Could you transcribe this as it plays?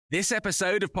This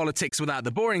episode of Politics Without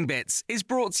the Boring Bits is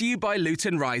brought to you by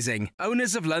Luton Rising,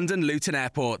 owners of London Luton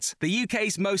Airport, the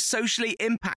UK's most socially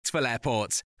impactful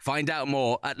airport. Find out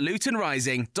more at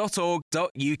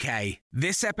lutonrising.org.uk.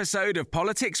 This episode of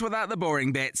Politics Without the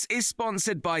Boring Bits is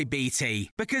sponsored by BT,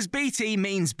 because BT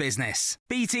means business.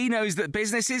 BT knows that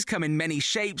businesses come in many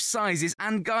shapes, sizes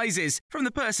and guises, from the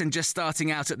person just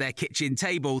starting out at their kitchen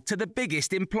table to the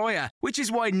biggest employer, which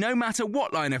is why no matter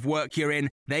what line of work you're in,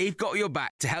 they've got your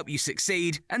back to help you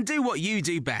succeed and do what you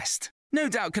do best. No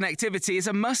doubt connectivity is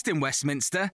a must in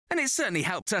Westminster, and it certainly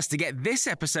helped us to get this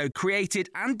episode created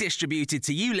and distributed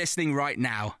to you listening right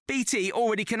now. BT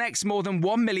already connects more than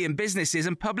 1 million businesses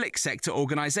and public sector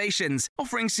organisations,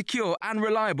 offering secure and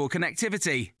reliable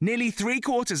connectivity. Nearly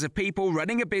 3/4 of people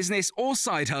running a business or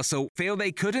side hustle feel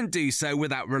they couldn't do so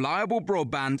without reliable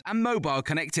broadband and mobile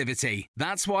connectivity.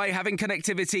 That's why having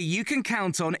connectivity you can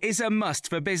count on is a must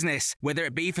for business, whether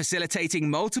it be facilitating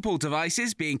multiple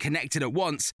devices being connected at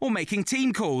once or making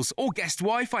team calls or guest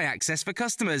Wi-Fi access for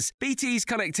customers. BT's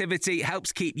connectivity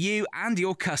helps keep you and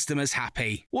your customers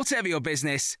happy. Whatever your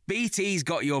business, BT's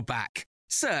got your back.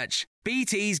 Search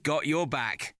BT's got your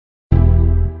back.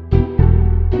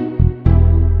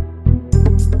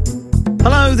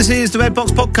 Hello, this is the Red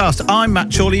Box Podcast. I'm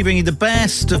Matt Chorley, bringing you the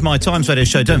best of my Times Radio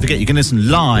show. Don't forget, you can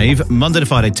listen live Monday to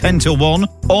Friday, 10 till 1,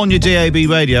 on your DAB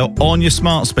radio, on your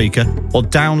smart speaker, or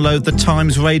download the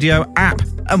Times Radio app.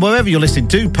 And wherever you're listening,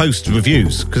 do post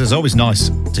reviews, because it's always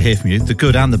nice to hear from you, the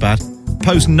good and the bad.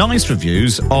 Post nice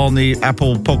reviews on the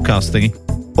Apple podcast thingy.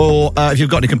 Or if you've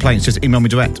got any complaints, just email me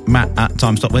direct,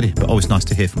 matt@times.radio. But always nice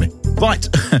to hear from you. Right.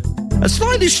 A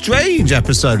slightly strange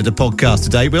episode of the podcast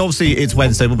today. But obviously, it's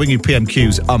Wednesday. We'll bring you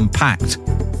PMQs Unpacked.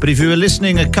 But if you were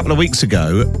listening a couple of weeks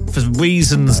ago, for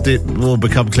reasons that will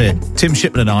become clear, Tim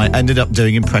Shipman and I ended up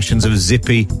doing impressions of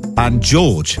Zippy and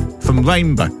George from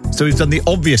Rainbow. So we've done the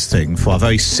obvious thing for our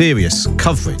very serious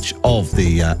coverage of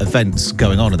the events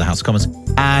going on in the House of Commons.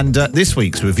 And this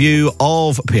week's review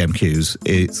of PMQs,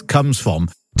 it comes from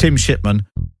Tim Shipman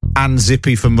and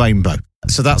Zippy from Rainbow.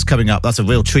 So that's coming up. That's a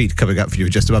real treat coming up for you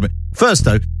in just a moment. First,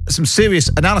 though, some serious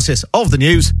analysis of the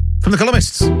news from the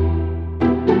columnists.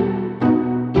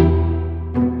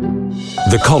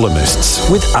 The Columnists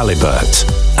with Alibert,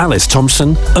 Alice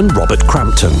Thompson and Robert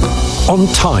Crampton on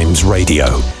Times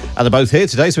Radio. And they're both here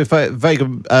today, so we're very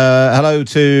good. Hello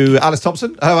to Alice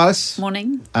Thompson. Hello, Alice.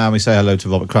 Morning. And we say hello to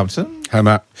Robert Crampton. Hello,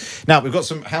 Matt. Now, we've got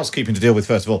some housekeeping to deal with,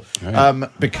 first of all.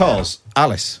 Because,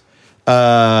 Alice,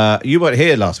 you weren't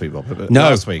here last week, Robert. No,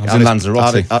 last week. I was in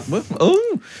Lanzarote.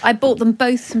 I bought them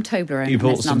both from Toblerone. You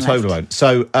bought some Toblerone.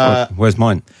 So, where's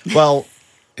mine? Well,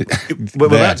 we're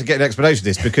about to get an explanation of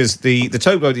this, because the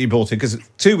Toblerone that you bought in, because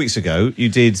 2 weeks ago you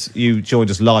joined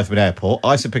us live from an airport.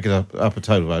 I said pick it up a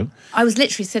Toblerone. I was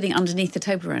literally sitting underneath the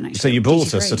Toblerone, actually. So you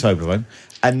bought us a Toblerone,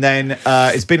 and then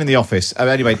it's been in the office.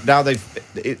 Anyway, now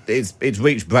it's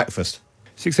reached breakfast.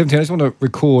 6:17. I just want to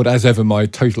record, as ever, my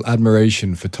total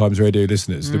admiration for Times Radio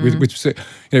listeners.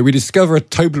 We discover a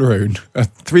Toblerone, a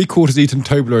 3/4 eaten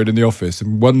Toblerone in the office,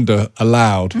 and wonder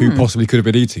aloud who possibly could have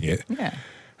been eating it. Yeah.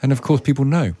 And of course, people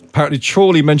know. Apparently,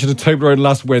 Chorley mentioned a Toblerone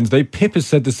last Wednesday. Pip has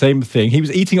said the same thing. He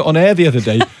was eating it on air the other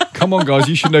day. Come on, guys,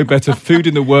 you should know better. Food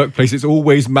in the workplace, it's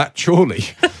always Matt Chorley.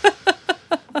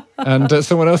 And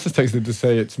someone else has texted to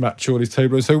say it's Matt Chorley's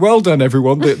Toblerone. So well done,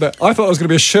 everyone. I thought it was going to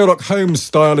be a Sherlock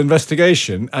Holmes-style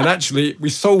investigation, and actually,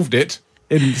 we solved it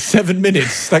in 7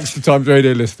 minutes, thanks to Times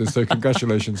Radio listeners. So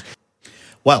congratulations.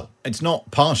 Well, it's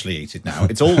not partially eaten now.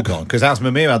 It's all gone, because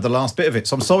Asma Mir had the last bit of it.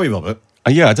 So I'm sorry, Robert.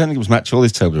 Yeah, I don't think it was Matt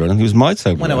Chorley's Toblerone. I think it was my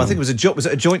Toblerone. Well, no, I think it was a joint. Was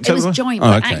it a joint Toblerone? It was joint,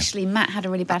 but actually Matt had a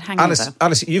really bad hangover.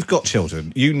 Alice, you've got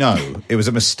children. You know it was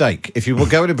a mistake. If you were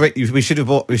going to break, we should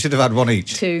have had one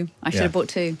each. Two. I should have bought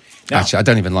two. Now, actually, I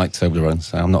don't even like Toblerone,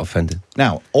 so I'm not offended.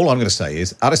 Now, all I'm going to say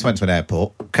is Alice went to an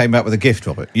airport, came back with a gift,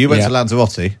 Robert. You went to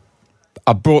Lanzarote.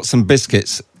 I brought some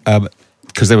biscuits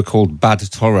because they were called Bad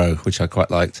Toro, which I quite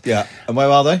liked. Yeah. And where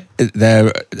are they?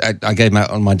 I gave them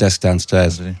out on my desk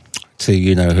downstairs to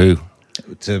you know who.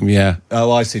 Yeah.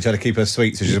 Oh, I see. Trying to keep her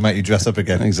sweet so she'll make you dress up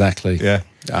again. Exactly. Yeah.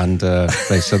 And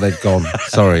they've gone.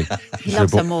 Sorry. He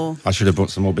loves some more. I should have bought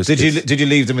some more biscuits. Did you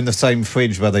leave them in the same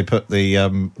fridge where they put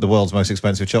the world's most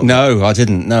expensive chocolate? No, I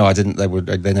didn't.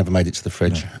 They never made it to the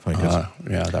fridge. No, very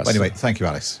good. Well, anyway, thank you,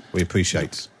 Alice. We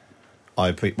appreciate.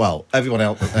 Well, everyone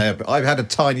else. I've had a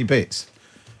tiny bit.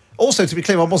 Also, to be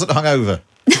clear, I wasn't hungover.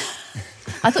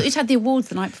 I thought you'd had the awards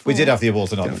the night before. We did have the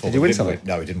awards the night before. Did you win something?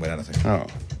 No, we didn't win anything. Oh,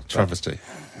 travesty.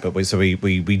 But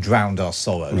we drowned our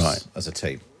sorrows as a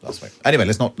team last week. Anyway,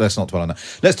 let's not dwell on that.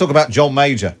 Let's talk about John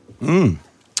Major.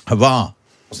 Hurrah,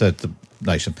 said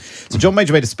nation. So John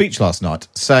Major made a speech last night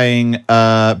saying,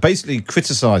 basically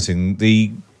criticising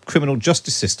the criminal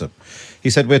justice system. He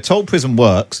said, we're told prison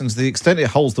works, and to the extent it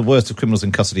holds the worst of criminals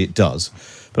in custody, it does.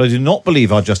 But I do not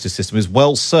believe our justice system is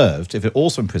well served if it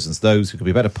also imprisons those who could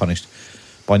be better punished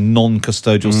by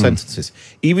non-custodial sentences.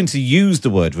 Even to use the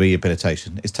word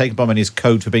rehabilitation is taken by many as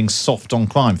code for being soft on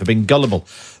crime, for being gullible,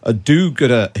 a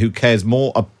do-gooder who cares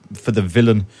more for the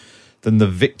villain than the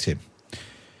victim.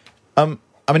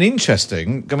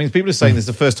 Interesting. People are saying this is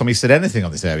the first time he said anything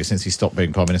on this area since he stopped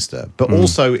being Prime Minister. But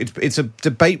also, it's a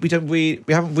debate we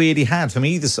haven't really had from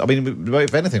either side.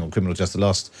 If anything, on criminal justice the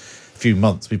last few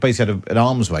months, we've basically had an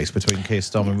arms race between Keir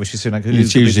Starmer and Rishi Sunak.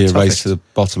 It's usually a race to the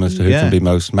bottom as to who can be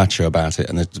most macho about it,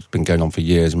 and it's been going on for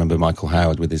years. Remember Michael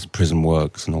Howard with his prison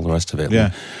works and all the rest of it.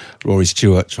 Yeah. Rory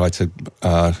Stewart tried to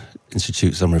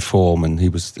institute some reform, and he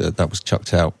was that was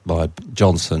chucked out by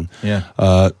Johnson.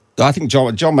 Yeah. I think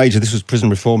John Major, this was Prison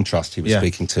Reform Trust he was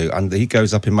speaking to, and he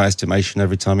goes up in my estimation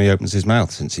every time he opens his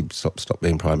mouth since he stopped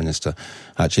being Prime Minister.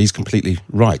 Actually, he's completely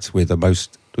right with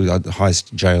the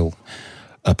highest jail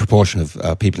proportion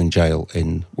of people in jail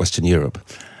in Western Europe.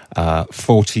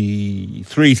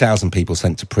 43,000 people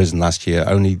sent to prison last year,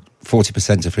 only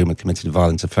 40% of whom had committed a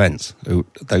violent offence.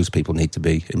 Those people need to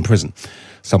be in prison.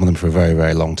 Some of them for a very,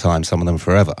 very long time, some of them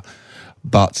forever.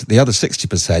 But the other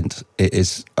 60%, it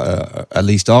is at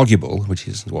least arguable, which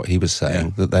is what he was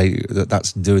saying,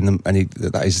 that's doing them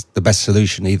that is the best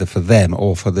solution either for them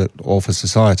or for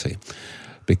society,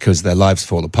 because their lives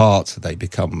fall apart, they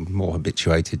become more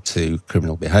habituated to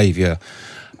criminal behaviour,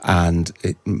 and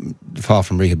far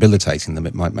from rehabilitating them,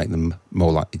 it might make them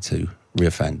more likely to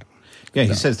reoffend. Yeah,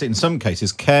 he says that in some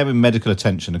cases, care and medical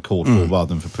attention are called for rather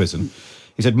than for prison.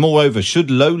 He said, moreover, should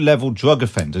low-level drug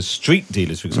offenders, street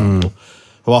dealers, for example,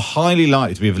 who are highly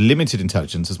likely to be of limited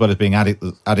intelligence as well as being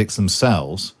addicts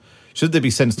themselves, should they be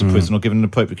sentenced to prison or given an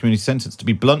appropriate community sentence? To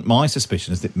be blunt, my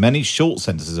suspicion is that many short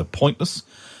sentences are pointless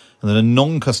and that a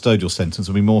non-custodial sentence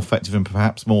will be more effective and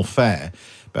perhaps more fair.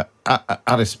 But,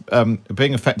 Alice,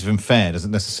 being effective and fair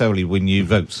doesn't necessarily win you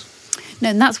votes. No,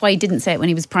 and that's why he didn't say it when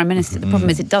he was Prime Minister. The problem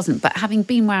is it doesn't. But having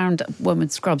been around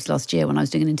Wormwood Scrubs last year when I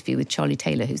was doing an interview with Charlie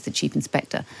Taylor, who's the Chief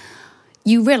Inspector,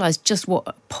 you realise just what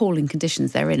appalling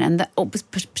conditions they're in, and that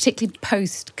particularly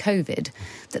post-COVID,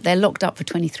 that they're locked up for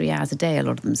 23 hours a day, a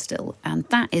lot of them still. And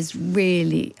that is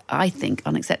really, I think,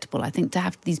 unacceptable. I think to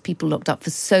have these people locked up for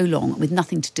so long with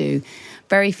nothing to do,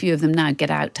 very few of them now get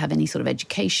out to have any sort of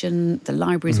education. The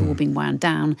libraries are all being wound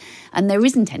down, and there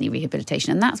isn't any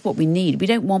rehabilitation. And that's what we need. We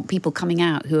don't want people coming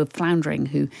out who are floundering,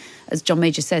 who, as John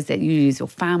Major says, that you lose your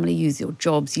family, you lose your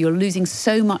jobs, you're losing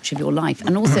so much of your life.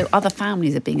 And also other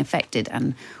families are being affected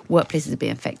and workplaces are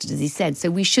being affected, as he said.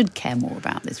 So we should care more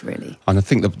about this, really. And I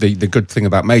think the good thing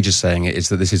about Major saying it is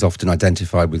that this is often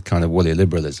identified with kind of woolly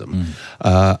liberalism.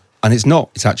 And it's not.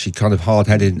 It's actually kind of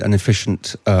hard-headed and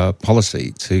efficient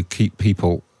policy to keep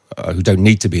people who don't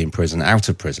need to be in prison out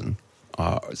of prison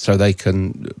so they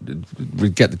can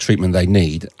get the treatment they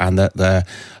need and that their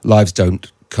lives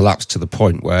don't collapse to the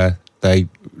point where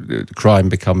crime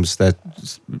becomes their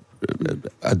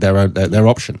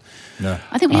option. No.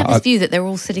 I think we have this view that they're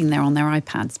all sitting there on their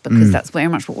iPads because that's very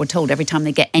much what we're told every time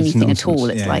they get anything at all.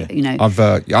 It's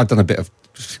I've done a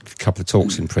couple of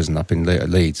talks in prison up in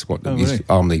Leeds, what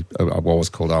was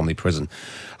called Armley Prison,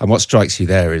 and what strikes you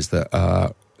there is that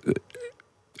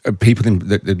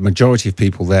the majority of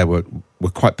people there were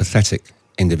quite pathetic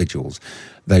individuals.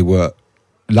 They were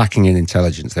lacking in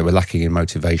intelligence, they were lacking in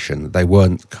motivation, they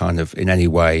weren't kind of in any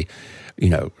way,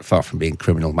 far from being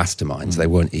criminal masterminds, they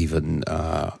weren't even,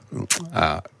 I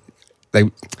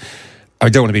don't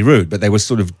want to be rude, but they were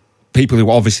sort of people who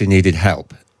obviously needed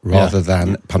help rather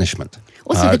than punishment.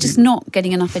 Also, they're just not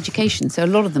getting enough education. So a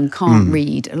lot of them can't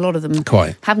read. A lot of them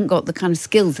haven't got the kind of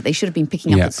skills that they should have been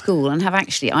picking up at school and have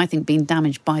actually, I think, been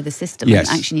damaged by the system and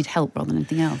actually need help rather than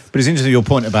anything else. But it's interesting your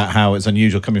point about how it's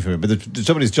unusual coming from him. But the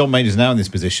trouble is John Major's now in this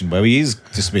position where he is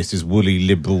dismissed as woolly,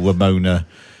 liberal, Ramona,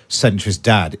 centrist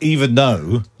dad, even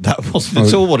though that wasn't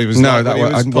at all what he was like when he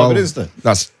was Prime Minister.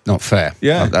 That's not fair.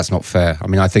 Yeah. That's not fair. I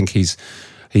mean, I think he's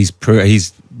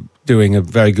doing a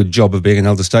very good job of being an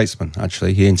elder statesman,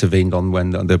 actually. He intervened on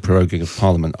the proroguing of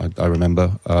Parliament, I remember,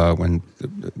 when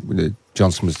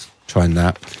Johnson was trying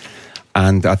that.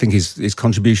 And I think his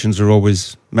contributions are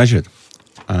always measured.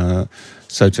 You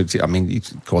can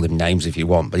call him names if you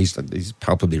want, but he's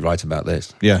palpably right about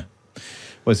this. Yeah.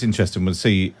 Well, it's interesting. We'll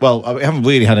see. Well, we haven't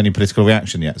really had any political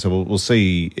reaction yet, so we'll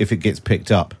see if it gets picked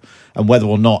up and whether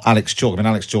or not Alex Chalk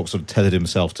sort of tethered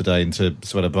himself today into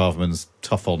Suella Braverman's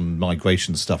tough on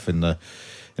migration stuff in a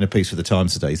piece for the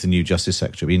Times today. He's the new Justice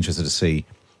Secretary. Be interested to see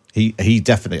He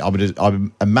definitely. I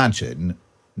imagine,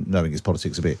 knowing his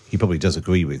politics a bit, he probably does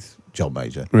agree with John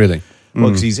Major. Really?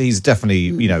 Well, because he's definitely,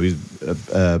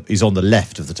 he's on the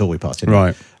left of the Tory party,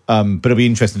 Right? But it'll be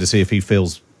interesting to see if he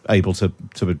feels able to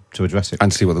address it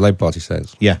And see what the Labour Party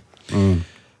says. Yeah.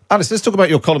 Alice, let's talk about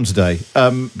your column today,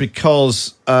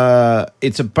 because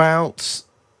it's about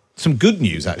some good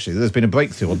news, actually. There's been a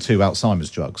breakthrough on 2 Alzheimer's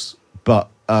drugs, but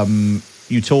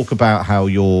you talk about how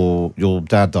your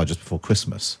dad died just before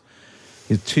Christmas.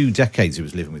 2 decades he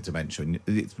was living with dementia.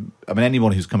 And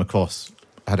anyone who's come across,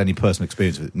 had any personal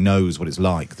experience with it, knows what it's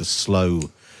like, the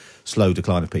slow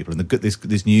decline of people. And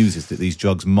this news is that these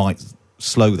drugs might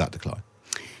slow that decline.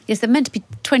 Yes, there are meant to be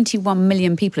 21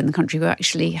 million people in the country who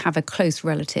actually have a close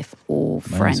relative or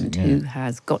friend who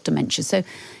has got dementia. So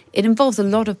it involves a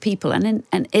lot of people, and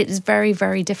it is very,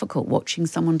 very difficult watching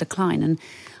someone decline and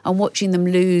watching them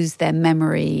lose their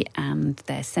memory and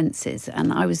their senses.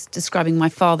 And I was describing my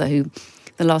father, who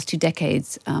the last 2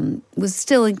 decades was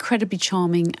still incredibly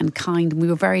charming and kind, and we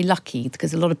were very lucky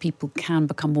because a lot of people can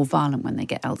become more violent when they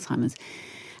get Alzheimer's.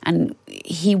 And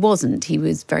he wasn't. He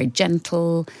was very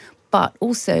gentle. But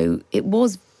also, it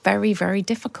was very, very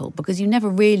difficult because you never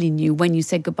really knew when you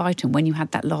said goodbye to him, when you had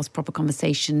that last proper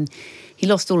conversation. He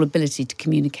lost all ability to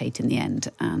communicate in the end.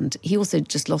 And he also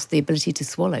just lost the ability to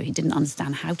swallow. He didn't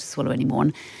understand how to swallow anymore.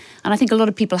 And I think a lot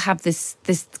of people have this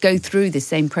go through this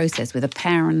same process with a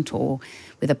parent or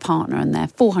with a partner. And there are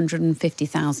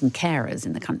 450,000 carers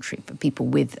in the country for people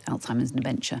with Alzheimer's and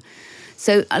dementia.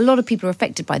 So a lot of people are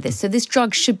affected by this. So this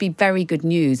drug should be very good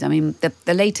news. I mean,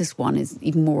 the latest one is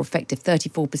even more effective.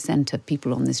 34% of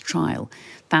people on this trial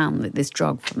found that this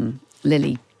drug from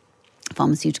Lilly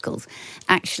Pharmaceuticals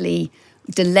actually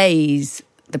delays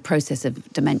the process of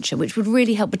dementia, which would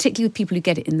really help, particularly with people who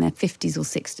get it in their 50s or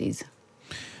 60s.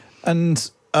 And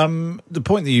the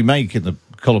point that you make in the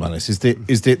column, Alice, is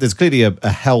that there's clearly a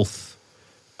health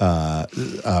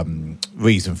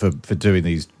reason for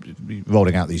doing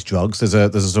rolling out these drugs. There's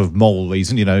a sort of moral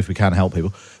reason, if we can help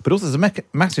people, but also there's a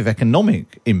massive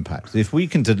economic impact. If we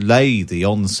can delay the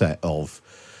onset of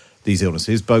these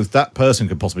illnesses, both that person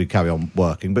could possibly carry on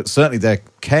working, but certainly their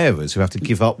carers who have to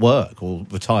give up work or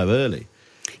retire early.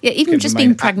 Yeah, even just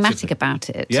being pragmatic about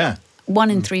it. Yeah.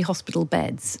 1 in 3 hospital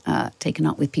beds taken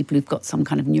up with people who've got some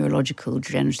kind of neurological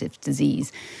degenerative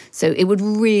disease. So it would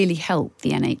really help the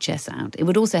NHS out. It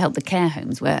would also help the care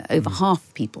homes, where over half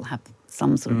of people have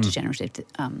some sort of degenerative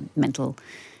mental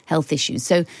health issues.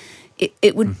 So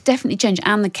it would definitely change.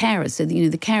 And the carers. So, the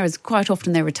carers, quite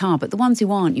often they retire, but the ones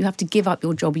who aren't, you have to give up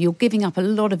your job. You're giving up a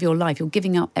lot of your life. You're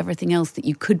giving up everything else that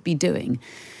you could be doing.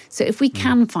 So if we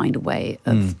can find a way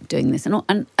of doing this,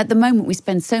 and at the moment we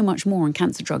spend so much more on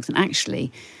cancer drugs, and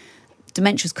actually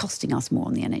dementia is costing us more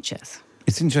on the NHS.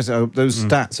 It's interesting, those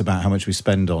stats about how much we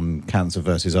spend on cancer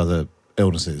versus other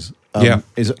illnesses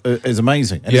is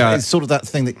amazing. And it's sort of that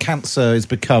thing that cancer has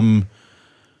become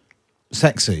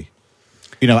sexy,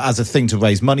 as a thing to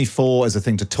raise money for, as a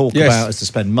thing to talk about, as to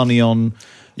spend money on.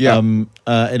 In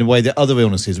a way that other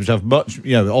illnesses, which have much,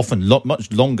 often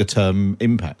much longer term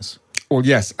impacts. Well,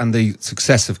 yes, and the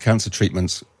success of cancer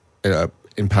treatments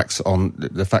impacts on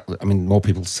the fact that, more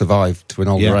people survive to an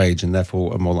older age and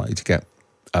therefore are more likely to get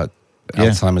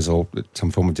Alzheimer's or some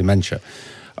form of dementia.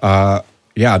 1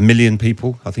 million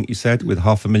people, I think you said, with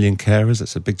 500,000 carers.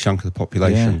 That's a big chunk of the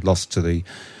population lost.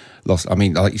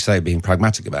 Like you say, being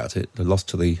pragmatic about it, the loss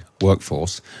to the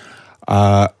workforce.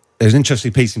 There's an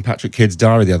interesting piece in Patrick Kidd's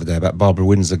diary the other day about Barbara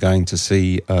Windsor going to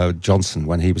see Johnson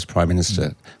when he was Prime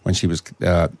Minister, when she was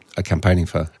campaigning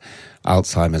for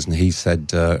Alzheimer's, and he said,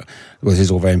 "This is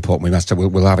all very important.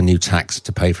 We'll have a new tax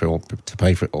to pay for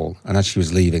it all." And as she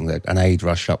was leaving, an aide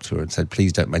rushed up to her and said,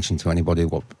 "Please don't mention to anybody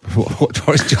what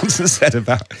Boris Johnson said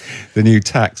about the new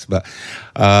tax," but.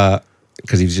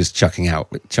 Because he was just chucking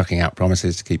out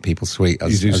promises to keep people sweet.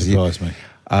 You do surprise me.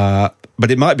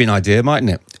 But it might be an idea, mightn't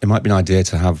it? It might be an idea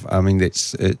to have.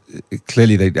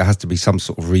 Clearly there has to be some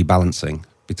sort of rebalancing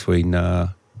between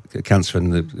cancer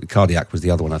and the cardiac was the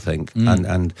other one, I think,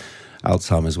 and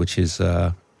Alzheimer's, which is.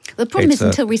 The problem is,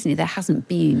 until recently, there hasn't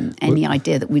been any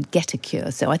idea that we'd get a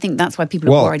cure. So I think that's why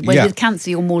people are worried. With cancer,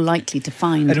 you're more likely to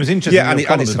find. And it was interesting.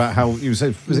 And it's about how you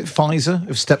said, was it Pfizer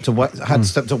have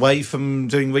stepped away from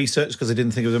doing research because they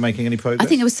didn't think it was making any progress? I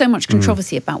think there was so much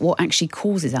controversy about what actually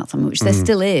causes Alzheimer's, which there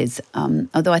still is.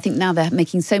 Although I think now they're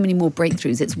making so many more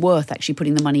breakthroughs, it's worth actually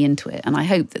putting the money into it. And I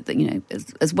hope that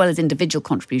as well as individual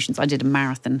contributions, I did a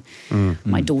marathon.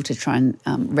 My daughter try and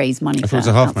raise money for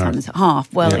Alzheimer's.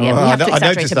 Half. Well, we have to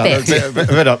exaggerate a bit. A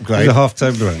bit upgrade. It was a half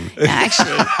Toblerone. Yeah,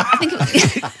 actually, I think it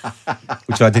was...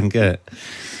 Which I didn't get.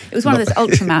 It was one of those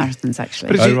ultra marathons,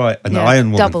 actually. Oh, right, an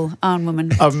Iron Woman. Double Iron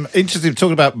Woman. I'm interested in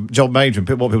talking about John Major and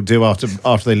what people do after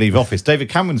they leave office. David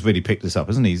Cameron's really picked this up,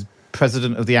 hasn't he? He's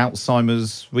president of the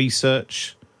Alzheimer's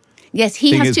Research. Yes,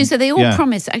 he has too. So they all yeah.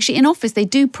 promise, actually in office, they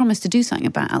do promise to do something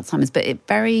about Alzheimer's, but it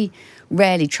very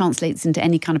rarely translates into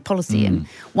any kind of policy. And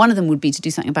one of them would be to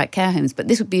do something about care homes, but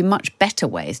this would be a much better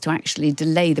way is to actually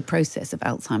delay the process of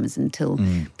Alzheimer's until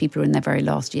people are in their very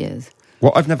last years.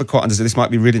 What I've never quite understood, this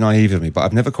might be really naive of me, but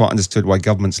I've never quite understood why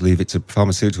governments leave it to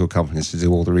pharmaceutical companies to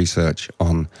do all the research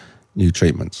on new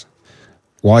treatments.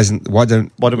 Why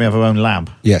don't we have our own lab?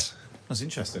 Yes. That's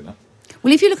interesting, huh?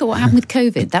 Well, if you look at what happened with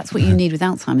COVID, that's what you need with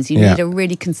Alzheimer's. You need a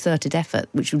really concerted effort,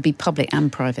 which would be public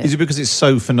and private. Is it because it's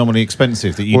so phenomenally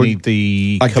expensive that you need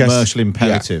the commercial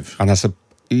imperative? Yeah. And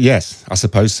yes, I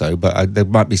suppose so. But there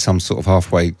might be some sort of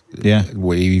halfway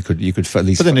where you could at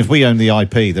least. But then, if we own the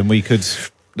IP, then we could.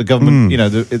 The government,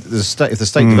 if the state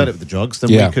developed the drugs, then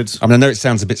we could. I mean, I know it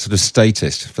sounds a bit sort of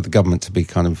statist for the government to be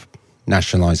kind of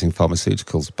nationalising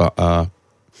pharmaceuticals, but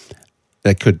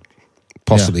they could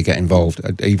possibly get involved,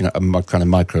 even at a kind of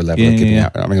micro level of giving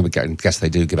out. I mean, I guess they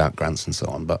do give out grants and so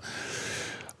on, but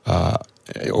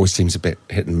it always seems a bit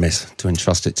hit and miss to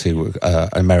entrust it to an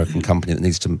American company that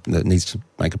needs to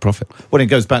make a profit. Well, it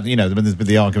goes back, there's been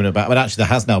the argument about, but actually there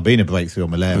has now been a breakthrough on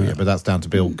malaria, but that's down to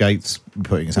Bill Gates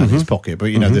putting his hand in his pocket.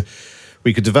 But,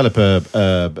 we could develop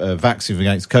a vaccine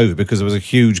against COVID because there was a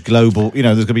huge global,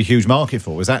 there's going to be a huge market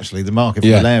for it. It's actually the market for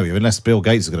malaria, unless Bill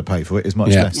Gates is going to pay for it, is much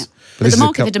less. Yeah. But the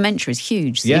market for dementia is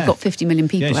huge. So you've got 50 million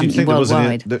people, haven't you,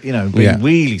 worldwide? Being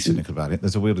really cynical about it,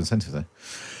 there's a real incentive there.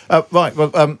 Right,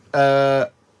 well,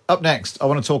 up next, I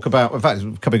want to talk about, in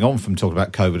fact, coming on from talking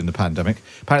about COVID and the pandemic,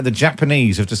 apparently the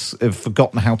Japanese have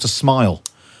forgotten how to smile.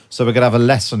 So we're going to have a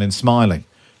lesson in smiling.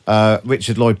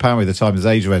 Richard Lloyd-Parry, the Times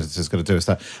Asia editor, is going to do us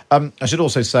that. I should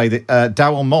also say that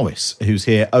Darryl Morris, who's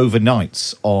here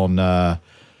overnights on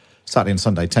Saturday and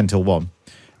Sunday, 10 till 1,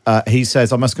 he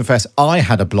says, I must confess, I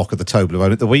had a block of the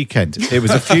Toblerone at the weekend. It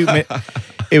was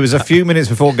a few minutes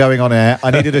before going on air.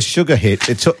 I needed a sugar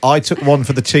hit. I took one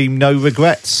for the team, no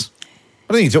regrets.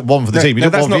 I don't think you took one for the team. You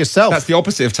took one for yourself. That's the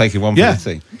opposite of taking one for the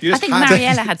team. I think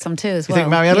Mariella had some too as well. You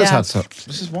think Mariella's had some?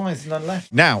 This is why there's none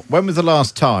left. Now, when was the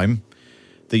last time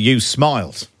that you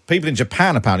smiled? People in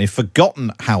Japan apparently have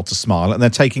forgotten how to smile and they're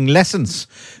taking lessons.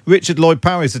 Richard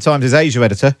Lloyd-Parry is the Times' Asia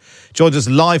editor, joins us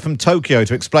live from Tokyo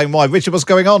to explain why. Richard, what's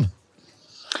going on?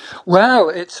 Well,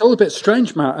 it's all a bit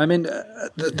strange, Matt. I mean,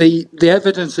 the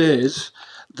evidence is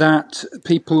that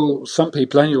some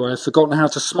people anyway, have forgotten how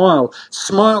to smile.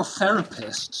 Smile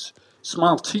therapists,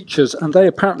 smile teachers, and they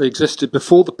apparently existed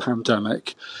before the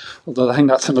pandemic, although I think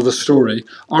that's another story,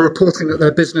 are reporting that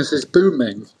their business is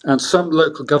booming. And some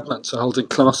local governments are holding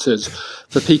classes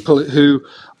for people who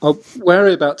are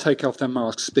wary about taking off their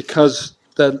masks because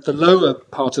the lower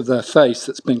part of their face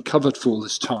that's been covered for all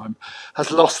this time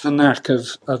has lost the knack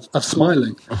of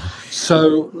smiling.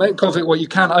 So make of it what you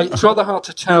can. It's rather hard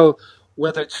to tell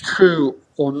whether it's true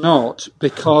or not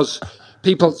because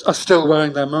people are still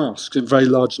wearing their masks in very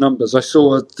large numbers. I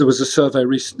saw there was a survey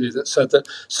recently that said that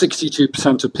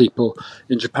 62% of people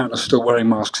in Japan are still wearing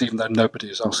masks, even though nobody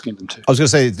is asking them to. I was going to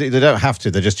say, they don't have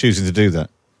to, they're just choosing to do that.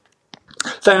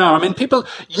 They are. I mean, people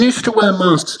used to wear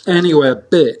masks anyway a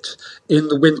bit in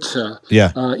the winter,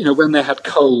 when they had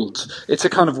colds. It's a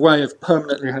kind of way of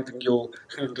permanently having your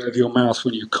hand over your mouth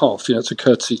when you cough. It's a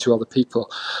courtesy to other people.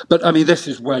 But, I mean, this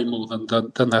is way more than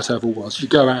that ever was. You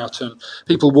go out and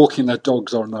people walking their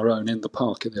dogs on their own in the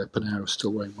park in the open air are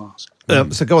still wearing masks.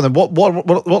 So go on then.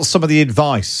 What's some of the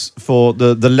advice for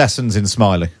the lessons in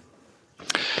smiling?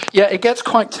 Yeah, it gets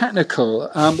quite technical.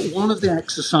 One of the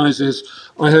exercises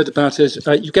I heard about is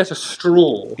you get a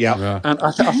straw. Yeah. And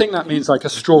I think that means like a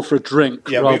straw for a drink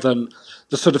rather than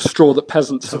the sort of straw that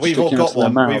peasants have sticking out of their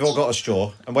mouths. We've all got a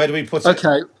straw. And where do we put it?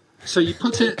 Okay. So you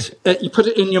put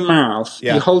it in your mouth.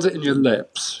 Yeah. You hold it in your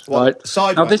lips. Right.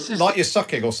 Sideways. Now this is like you're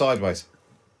sucking or sideways?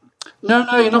 No,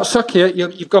 you're not sucking it.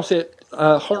 You've got it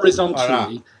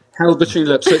horizontally held between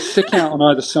your lips, so it's sticking out on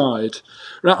either side.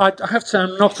 Now, I have to say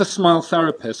I'm not a smile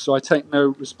therapist, so I take no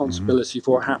responsibility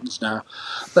for what happens now.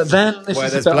 But then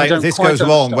this goes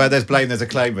wrong. Where there's blame, there's a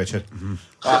claim, Richard.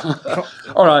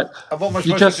 All right. And what am I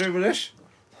supposed to do with this?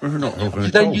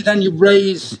 You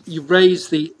raise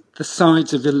the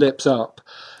sides of your lips up.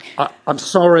 I'm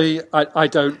sorry, I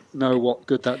don't know what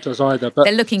good that does either. But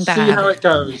they're looking bad. See how it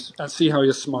goes and see how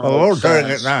you smile. Oh, we're all doing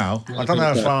it now. I don't know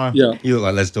how far. Yeah. You look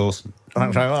like Les Dawson.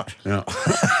 Thanks very much. Yeah.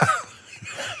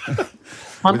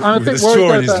 I'm a bit with a straw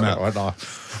worried in his about mouth.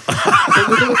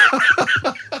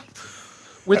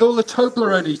 with all the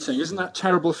Toblerone eating, isn't that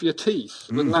terrible for your teeth?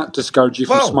 Wouldn't that discourage you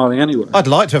from smiling anyway? I'd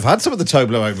like to have had some of the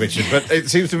Toblerone, Richard, but it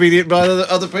seems to be eaten by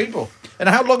other people. And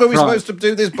how long are we supposed to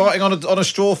do this biting on a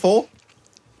straw for?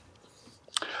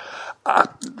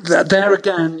 There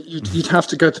again, you'd have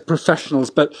to go to professionals.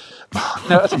 But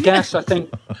as a guess, I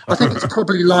think it's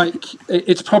probably like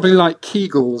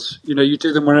Kegels. You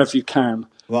do them wherever you can.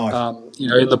 Right.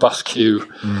 In the bus queue.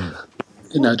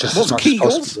 Just what's as much Kegels?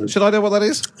 as possible. Should I know what that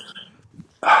is?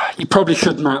 You probably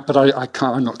should, Matt, but I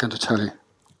can't. I'm not going to tell you.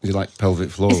 Is it like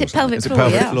pelvic floors? Is it pelvic floor?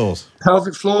 Pelvic Yeah. floors?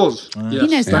 Pelvic floors. Yes, He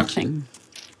knows thank you. nothing.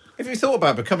 Have you thought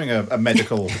about becoming a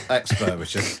medical expert,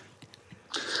 Richard?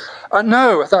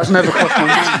 No, that's never crossed my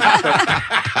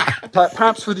mind. But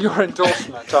perhaps with your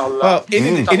endorsement, I'll.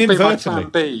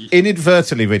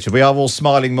 Inadvertently, Richard, we are all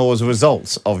smiling more as a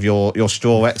result of your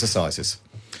straw exercises.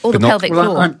 Or the pelvic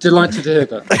floor. I'm delighted to hear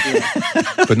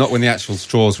that. But not when the actual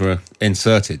straws were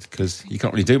inserted, because you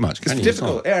can't really do much, can you? It's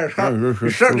difficult. Yeah, you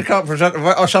certainly can't present.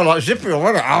 I sound like Zippy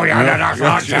already. Oh, yeah, that's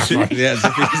right. Yeah,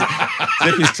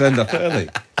 Zippy's turned up early.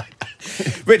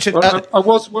 Richard, I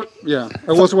was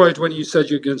worried when you said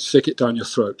you were going to stick it down your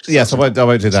throat. Yes, I won't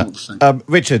do that.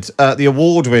 Richard, the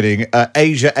award-winning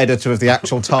Asia editor of the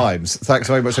Actual Times, thanks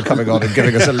very much for coming on and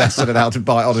giving us a lesson on how to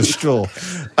bite on a straw.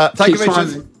 Thank you,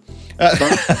 Richard.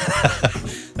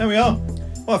 There we are.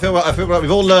 Well, I feel like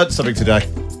we've all learned something today.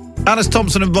 Alice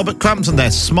Thompson and Robert Crampton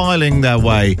there, smiling their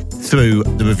way through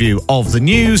the review of the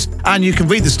news. And you can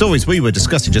read the stories we were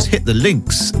discussing. Just hit the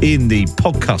links in the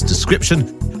podcast description.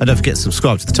 And don't forget to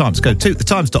subscribe to The Times. Go to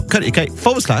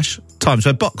thetimes.co.uk/Times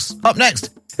Red Box. Up next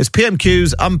is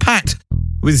PMQs Unpacked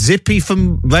with Zippy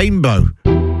from Rainbow.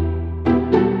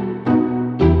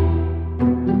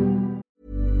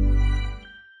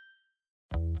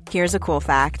 Here's a cool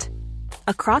fact.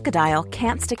 A crocodile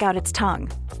can't stick out its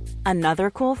tongue. Another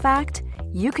cool fact,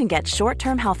 you can get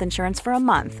short-term health insurance for a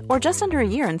month or just under a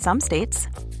year in some states.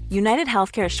 United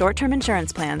Healthcare short-term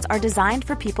insurance plans are designed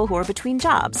for people who are between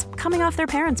jobs, coming off their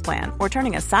parents' plan, or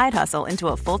turning a side hustle into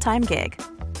a full-time gig.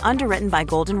 Underwritten by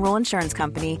Golden Rule Insurance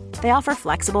Company, they offer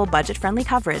flexible, budget-friendly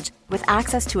coverage with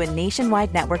access to a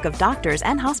nationwide network of doctors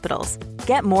and hospitals.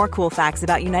 Get more cool facts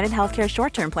about United Healthcare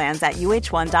short-term plans at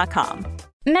uh1.com.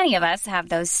 Many of us have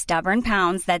those stubborn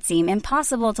pounds that seem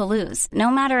impossible to lose,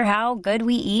 no matter how good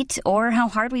we eat or how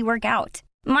hard we work out.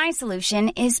 My solution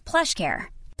is PlushCare.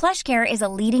 PlushCare is a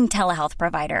leading telehealth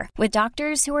provider with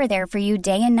doctors who are there for you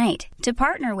day and night to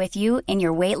partner with you in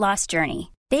your weight loss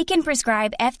journey. They can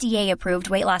prescribe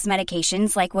FDA-approved weight loss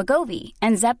medications like Wegovy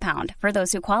and Zepbound for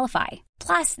those who qualify.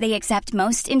 Plus, they accept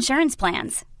most insurance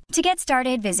plans. To get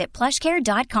started, visit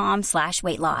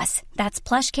plushcare.com/weightloss. That's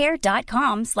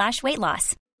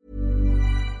plushcare.com/weightloss.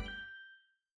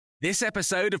 This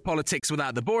episode of Politics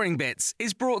Without the Boring Bits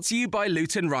is brought to you by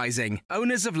Luton Rising,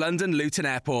 owners of London Luton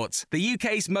Airport, the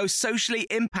UK's most socially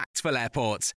impactful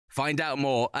airport. Find out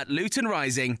more at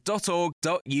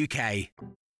lutonrising.org.uk.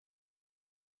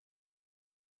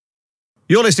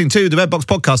 You're listening to the Red Box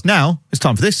Podcast now. It's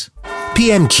time for this.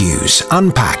 PMQs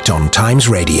Unpacked on Times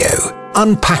Radio.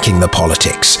 Unpacking the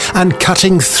politics and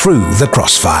cutting through the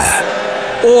crossfire.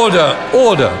 Order,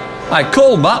 order. I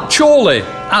call Matt Chorley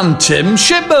and Tim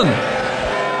Shipman.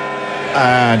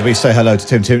 And we say hello to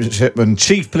Tim Shipman,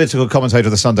 Chief Political Commentator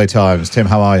of the Sunday Times. Tim,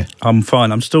 how are you? I'm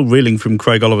fine. I'm still reeling from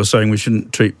Craig Oliver saying we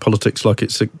shouldn't treat politics like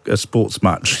it's a sports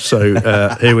match. So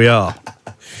here we are.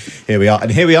 Here we are.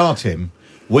 And here we are, Tim,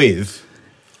 with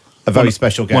a very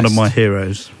special guest. One of my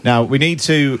heroes. Now, we need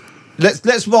to...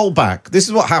 Let's roll back. This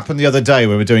is what happened the other day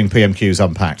when we were doing PMQs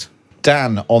Unpacked.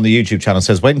 Dan on the YouTube channel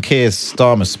says, when Keir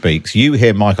Starmer speaks, you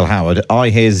hear Michael Howard, I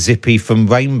hear Zippy from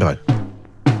Rainbow.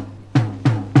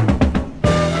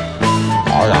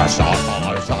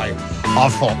 I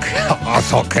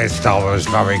thought Keir Starmer was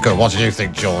very good. What do you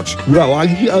think, George? Well, I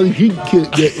think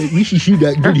that Rishi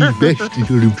Sunak did his best to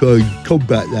sort of try and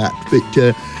combat that. But,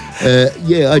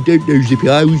 I don't know, Zippy.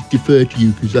 I always defer to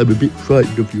you because I'm a bit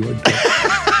frightened of you.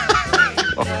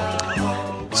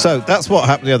 So that's what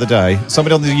happened the other day.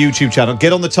 Somebody on the YouTube channel,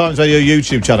 get on the Times Radio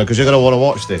YouTube channel because you're going to want to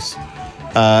watch this,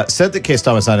 said that Keir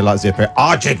Starmer sounded like Zippy.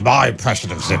 I did my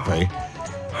impression of Zippy.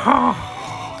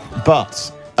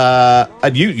 But,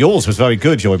 and yours was very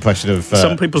good, your impression of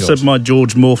Some people George. said my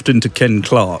George morphed into Ken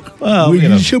Clark. Well,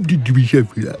 there's something to be said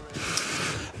for that.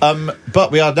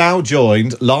 But we are now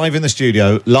joined live in the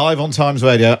studio, live on Times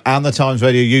Radio and the Times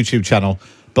Radio YouTube channel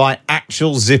by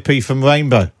actual Zippy from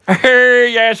Rainbow.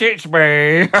 Yes, it's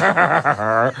me.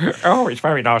 Oh, it's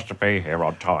very nice to be here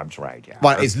on Times Radio.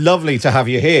 Right, it's lovely to have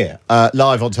you here,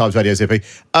 live on Times Radio, Zippy.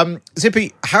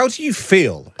 Zippy, how do you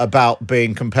feel about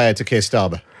being compared to Keir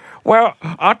Starmer? Well,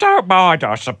 I don't mind,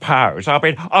 I suppose. I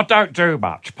mean, I don't do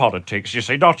much politics, you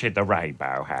see, not in the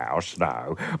Rainbow House,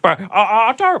 no. But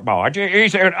I don't mind.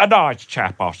 He's a nice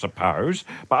chap, I suppose.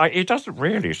 But he doesn't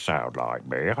really sound like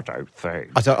me, I don't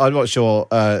think. I'm not sure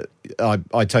I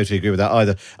totally agree with that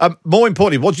either. More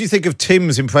importantly, what do you think of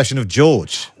Tim's impression of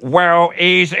George? Well,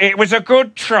 it was a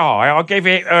good try. I'll give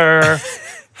it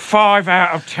 5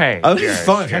 out of 10. Only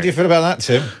 5? How do you feel about that,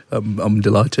 Tim? I'm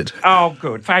delighted. Oh,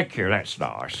 good. Thank you. That's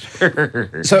nice.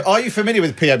 So, are you familiar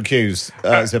with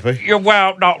PMQs, Zippy?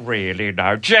 Well, not really,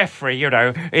 no. Jeffrey,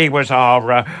 he was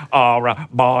our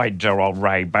minder on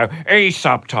Rainbow. He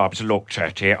sometimes looked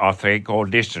at it, I think, or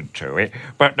listened to it.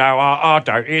 But no, I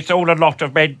don't. It's all a lot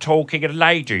of men talking and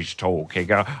ladies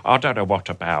talking. I don't know what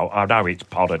about. I know it's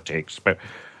politics, but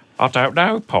I don't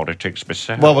know politics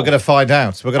myself. Well, we're going to find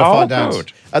out. We're going to find out.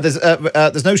 Good.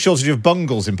 There's no shortage of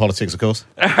bungles in politics, of course.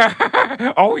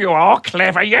 Oh, you are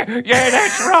clever. Yeah,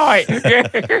 that's right. Yeah,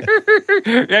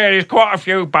 there's quite a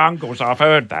few bungles. I've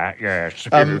heard that, yes.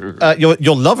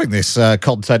 You're loving this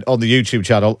content on the YouTube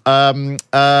channel.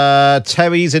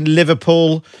 Terry's in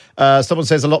Liverpool. Someone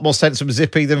says a lot more sense from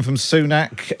Zippy than from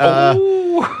Sunak.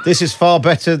 This is far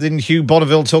better than Hugh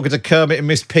Bonneville talking to Kermit and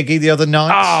Miss Piggy the other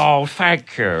night. Oh,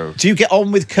 thank you. Do you get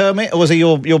on with Kermit, or was he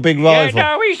your big rival?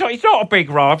 Yeah, no, he's not a big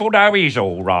rival. No, he's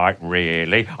all right,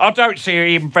 really. I don't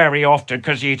see him very often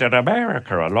because he's in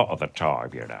America a lot of the time,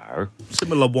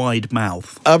 Similar wide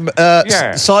mouth.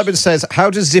 Yes. Simon says, how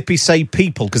does Zippy say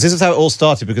people? Because this is how it all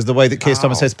started, because the way that Keir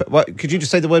Starmer says... could you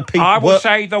just say the word people? I will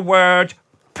say the word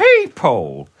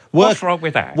people. What's wrong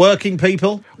with that? Working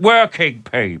people? Working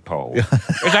people. Is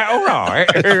that all right?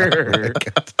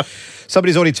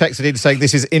 Somebody's already texted in saying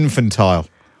this is infantile.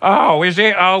 Oh, is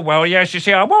it? Oh, well, yes, you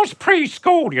see, I was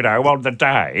preschool, on the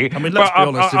day. I mean, let's be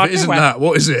honest, if it isn't that,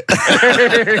 what is it?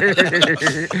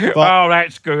 Oh,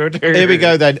 that's good. Here we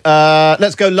go, then.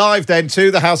 Let's go live, then,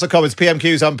 to the House of Commons.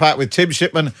 PMQs Unpacked with Tim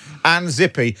Shipman and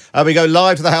Zippy. We go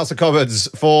live to the House of Commons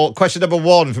for question number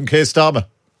 1 from Keir Starmer.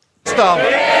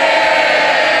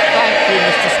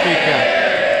 Mr. Speaker.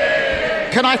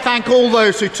 Can I thank all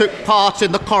those who took part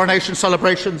in the coronation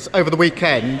celebrations over the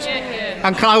weekend?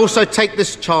 And can I also take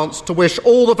this chance to wish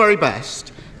all the very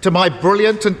best to my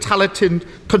brilliant and talented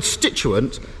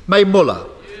constituent, May Muller,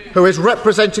 who is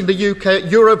representing the UK at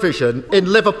Eurovision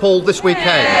in Liverpool this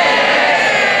weekend.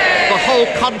 The whole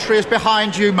country is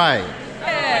behind you, May.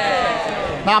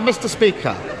 Now, Mr.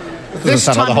 Speaker, This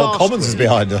sound like the whole Commons is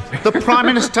behind her. The Prime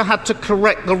Minister had to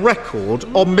correct the record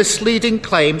on misleading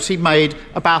claims he made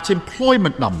about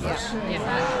employment numbers.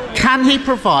 Can he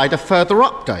provide a further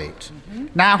update?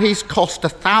 Now he's cost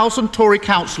 1,000 Tory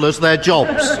councillors their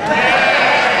jobs.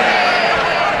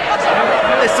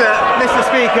 Mr.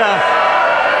 Speaker.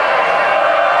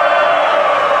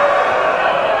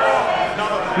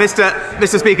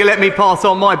 Mr. Speaker, let me pass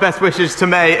on my best wishes to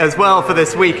May as well for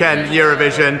this weekend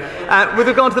Eurovision. With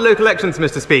regard to the local elections,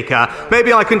 Mr. Speaker,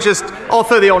 maybe I can just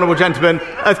offer the honourable gentleman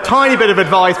a tiny bit of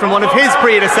advice from one of his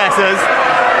predecessors.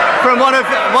 One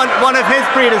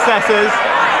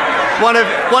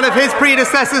of his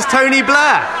predecessors, Tony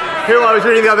Blair, who I was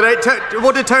reading the other day.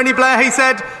 What did Tony Blair? He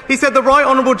said the right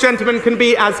honourable gentleman can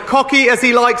be as cocky as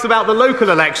he likes about the local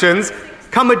elections.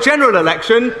 Come a general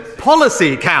election,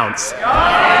 policy counts. And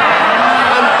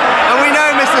we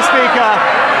know, Mr. Speaker,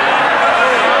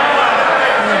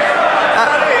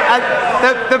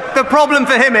 the problem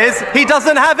for him is he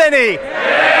doesn't have any.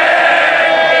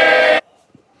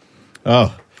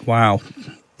 Oh. Wow.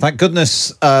 Thank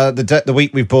goodness the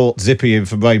week we brought Zippy in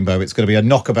from Rainbow, it's going to be a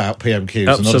knockabout PMQs.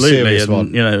 Absolutely, and not a serious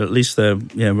one. At least they're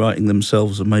writing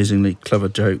themselves amazingly clever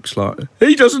jokes like,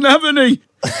 he doesn't have any.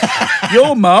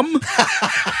 Your mum.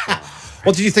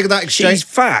 What did you think of that exchange? She's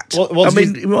fat.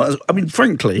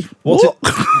 Frankly,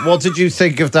 what did you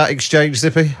think of that exchange,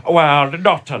 Zippy? Well,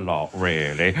 not a lot,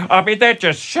 really. They're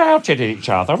just shouting at each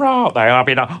other, aren't they?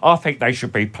 I think they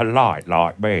should be polite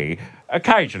like me.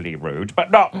 Occasionally rude,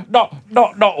 but not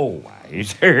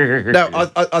always. No,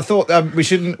 I thought we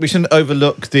shouldn't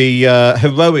overlook the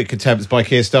heroic attempts by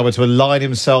Keir Starmer to align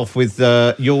himself with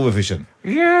Eurovision.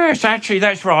 Yes, actually,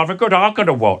 that's rather good. I'm going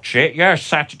to watch it. Yes,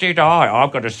 Saturday night. I'm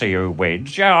going to see who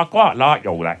wins. Yeah, I quite like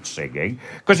all that singing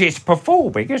because it's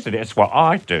performing, isn't it? It's what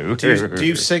I do. Do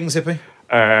you sing, Zippy?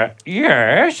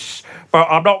 Yes, but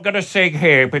I'm not going to sing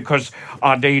here because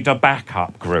I need a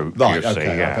backup group. Right, you see.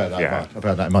 okay, I'll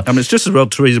bear that in mind. It's just as well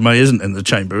Theresa May isn't in the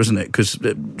chamber, isn't it? Because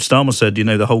Starmer said,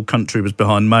 the whole country was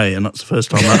behind May, and that's the first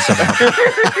time that's ever happened.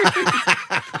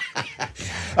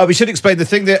 We should explain the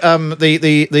thing that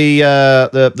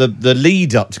the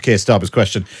lead up to Keir Starmer's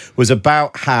question was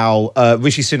about how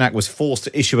Rishi Sunak was forced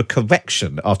to issue a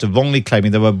correction after wrongly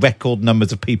claiming there were record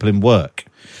numbers of people in work.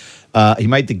 He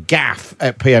made the gaffe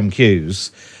at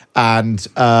PMQs, and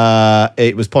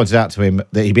it was pointed out to him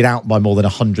that he'd been out by more than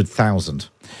 100,000.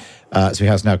 So he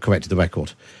has now corrected the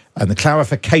record. And the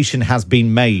clarification has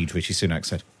been made, Rishi Sunak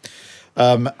said.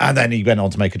 And then he went on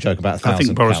to make a joke about 1,000. I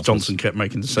think Boris Johnson kept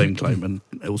making the same claim and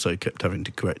also kept having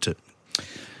to correct it.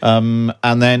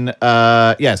 And then,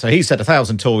 so he said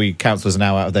 1,000 Tory councillors are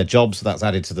now out of their jobs, so that's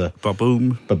added to the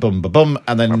ba-boom, ba-boom, ba-boom.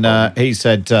 And then he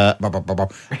said, ba-ba-ba-ba.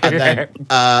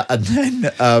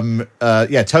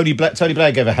 Tony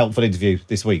Blair gave a helpful interview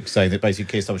this week, saying that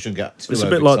basically Keir Starmer shouldn't get too It's a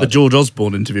bit like the George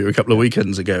Osborne interview a couple of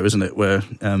weekends ago, isn't it, where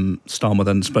Starmer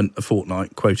then spent a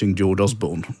fortnight quoting George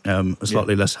Osborne, a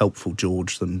slightly less helpful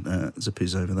George than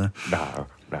Zippy's over there.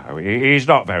 No, he's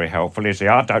not very helpful, is he?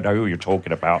 I don't know who you're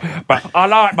talking about. But I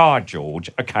like my George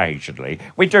occasionally.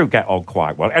 We do get on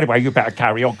quite well. Anyway, you better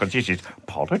carry on, because this is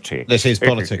politics. This is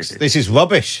politics. This is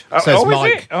rubbish, says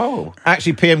Mike. Is it? Oh.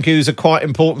 Actually, PMQs are quite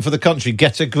important for the country.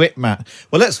 Get a grip, Matt.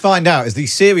 Well, let's find out as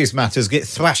these serious matters get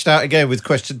thrashed out again with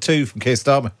question 2 from Keir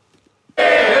Starmer.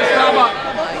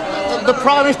 The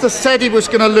Prime Minister said he was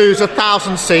going to lose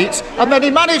 1,000 seats, and then he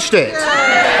managed it.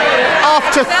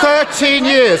 After 13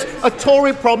 years, a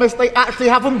Tory promise they actually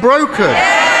haven't broken.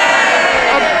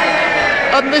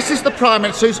 And this is the Prime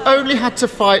Minister who's only had to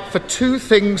fight for 2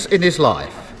 things in his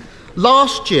life.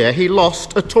 Last year, he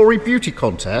lost a Tory beauty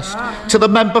contest to the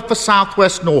member for South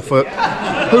West Norfolk,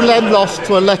 who then lost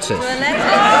to a lettuce.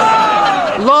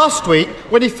 Last week,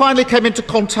 when he finally came into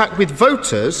contact with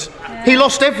voters, he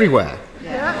lost everywhere.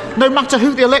 No matter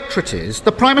who the electorate is,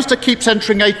 the Prime Minister keeps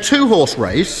entering a 2-horse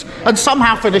race and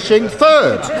somehow finishing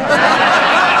 3rd.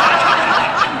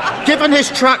 Given his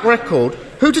track record,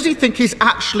 who does he think he's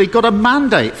actually got a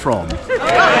mandate from?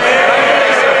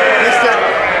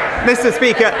 Mr.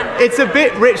 Speaker, it's a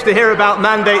bit rich to hear about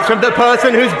mandates from the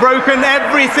person who's broken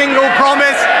every single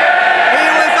promise he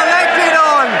was elected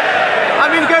on. I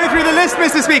mean, go through the list,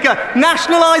 Mr. Speaker.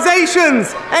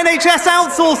 Nationalisations, NHS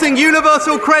outsourcing,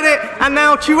 universal credit, and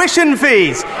now tuition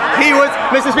fees.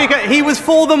 Mr. Speaker, he was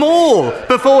for them all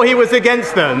before he was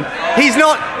against them. He's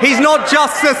not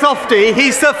just Sir Softy,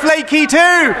 he's Sir Flaky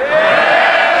too.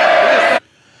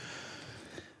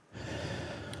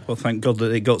 Well, thank God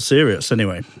that it got serious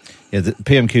anyway. Yeah, the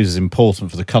PMQs is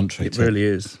important for the country. It really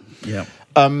is, yeah.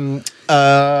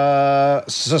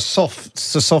 Sir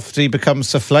Softy becomes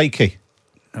Sir Flaky.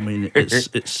 I mean, it's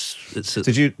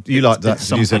Did you like that?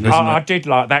 I did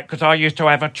like that, because I used to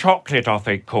have a chocolate, I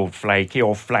think, called Flaky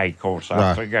or Flake or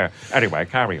something. Right. Yeah. Anyway,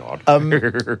 carry on.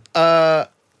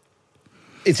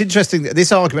 It's interesting that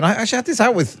this argument. I actually had this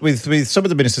out with some of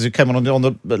the ministers who came on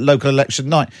the local election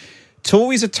night.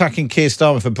 Tories attacking Keir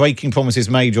Starmer for breaking promises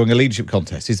made during a leadership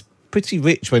contest is pretty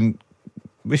rich when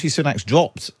Rishi Sunak's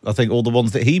dropped, I think, all the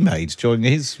ones that he made during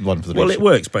his run for the leadership.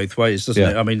 Well, it works both ways, doesn't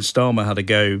it? I mean, Starmer had a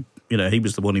go. You know, he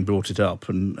was the one who brought it up,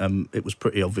 and it was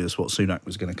pretty obvious what Sunak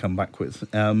was going to come back with.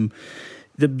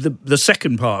 The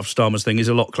second part of Starmer's thing is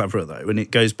a lot cleverer, though, and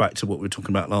it goes back to what we were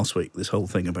talking about last week, this whole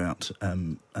thing about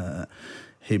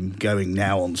him going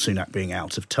now on Sunak being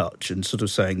out of touch and sort of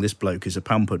saying this bloke is a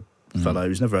pampered fellow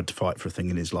who's never had to fight for a thing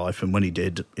in his life, and when he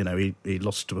did, you know, he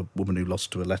lost to a woman who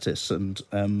lost to a lettuce, and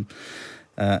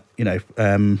I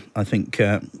think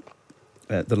the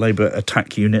Labour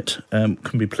attack unit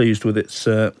can be pleased with its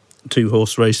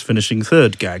 2-horse race finishing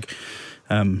 3rd gag.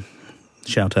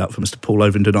 Shout out for Mr. Paul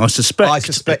Ovington. I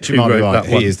suspect you might be right.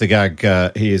 He is the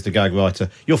gag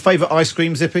writer. Your favourite ice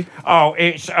cream, Zippy? Oh,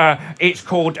 it's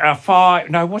called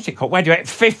what's it called?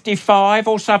 55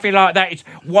 or something like that. It's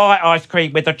white ice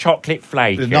cream with a chocolate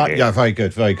flake. Yeah, very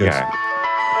good, very good. Yeah.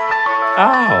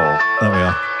 Oh, there we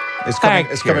are.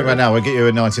 It's coming right now. We'll get you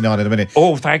a 99 in a minute.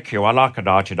 Oh, thank you. I like a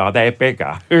 99. They're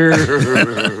bigger.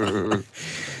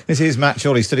 This is Matt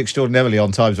Chorley, stood extraordinarily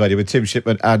on Times Radio with Tim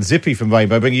Shipman and Zippy from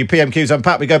Rainbow, bringing you PMQs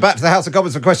Unpacked. We go back to the House of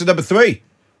Commons for question number 3.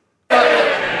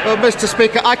 Well, Mr.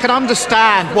 Speaker, I can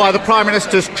understand why the Prime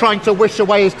Minister's trying to wish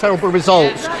away his terrible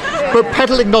results, but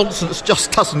peddling nonsense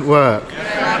just doesn't work.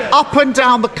 Up and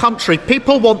down the country,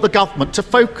 people want the government to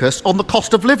focus on the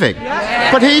cost of living,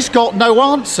 but he's got no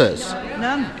answers.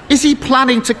 None. Is he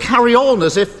planning to carry on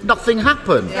as if nothing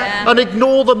happened and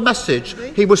ignore the message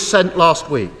he was sent last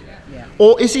week?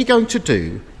 Or is he going to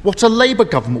do what a Labour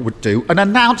government would do and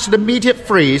announce an immediate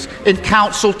freeze in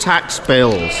council tax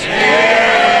bills?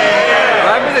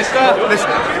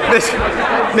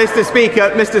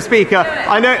 Mr. Speaker,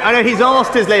 I know he's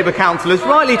asked his Labour councillors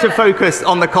rightly to focus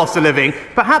on the cost of living.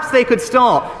 Perhaps they could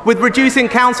start with reducing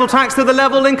council tax to the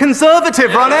level in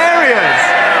Conservative-run areas.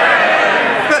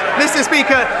 But, Mr.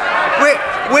 Speaker,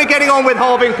 we're getting on with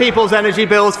halving people's energy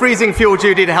bills, freezing fuel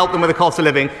duty to help them with the cost of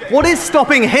living. What is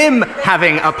stopping him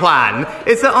having a plan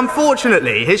is that,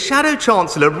 unfortunately, his shadow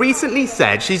chancellor recently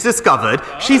said she's discovered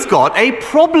she's got a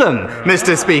problem,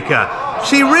 Mr. Speaker.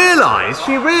 She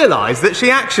realised that she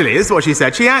actually, this is what she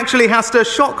said, she actually has to,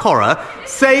 shock horror,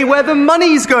 say where the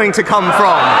money's going to come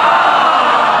from.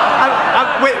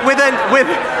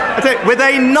 With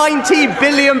a £90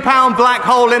 billion black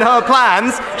hole in her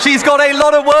plans, she's got a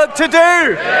lot of work to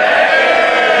do.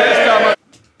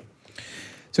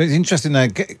 So it's interesting there.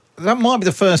 That might be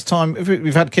the first time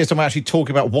we've had Keir Starmer actually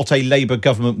talking about what a Labour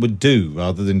government would do,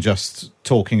 rather than just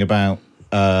talking about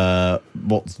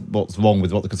what's wrong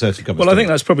with what the Conservative government. Well, I think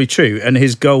that's probably true. And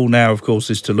his goal now, of course,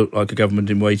 is to look like a government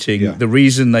in waiting. Yeah. The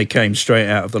reason they came straight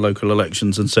out of the local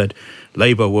elections and said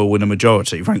Labour will win a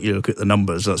majority, frankly, look at the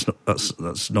numbers.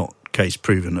 That's not case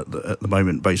proven at the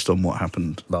moment based on what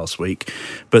happened last week.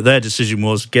 But their decision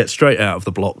was get straight out of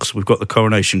the blocks. We've got the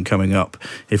coronation coming up.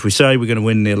 If we say we're going to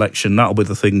win the election, that'll be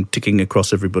the thing ticking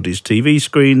across everybody's TV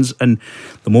screens. And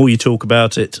the more you talk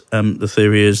about it, the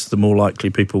theory is the more likely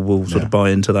people will sort of buy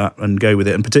into that and go with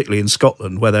it. And particularly in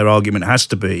Scotland, where their argument has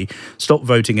to be stop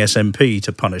voting SNP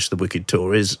to punish the wicked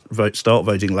Tories, start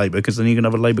voting Labour, because then you're going to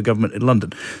have a Labour government in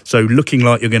London. So looking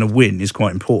like you're going to win is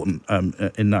quite important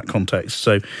in that context.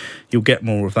 So you'll get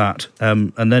more of that.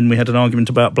 And then we had an argument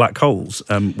about black holes,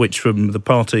 which from the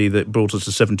party that brought us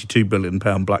a £72 billion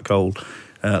black hole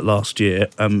last year,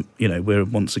 we're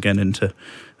once again into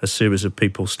a series of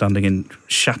people standing in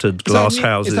shattered glass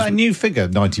houses. Is that a new figure,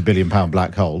 £90 billion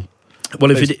black hole? Well,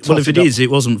 if it is,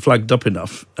 it wasn't flagged up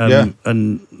enough.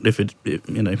 And if it,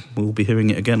 we'll be hearing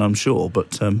it again, I'm sure.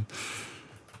 But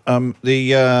I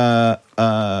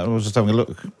was just having a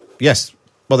look. Yes,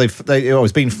 well,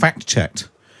 it's been fact checked.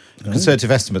 Conservative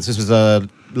estimates. This was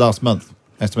last month.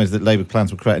 Estimated that Labour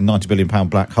plans would create a £90 billion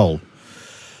black hole.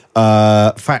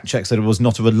 Fact check said it was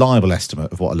not a reliable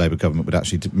estimate of what a Labour government would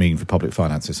actually mean for public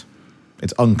finances.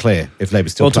 It's unclear if Labour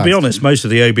still. Well, to be honest, most of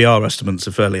the OBR estimates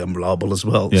are fairly unreliable as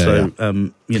well.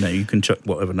 You can chuck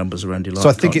whatever numbers around you like. So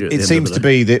I think it seems to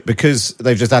be that because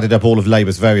they've just added up all of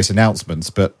Labour's various announcements,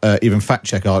 but even fact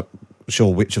check aren't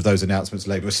sure which of those announcements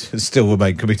Labour still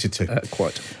remain committed to.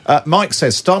 Quite. Mike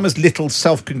says Starmer's little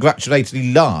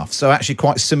self-congratulatory laugh, so actually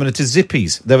quite similar to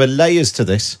Zippy's. There are layers to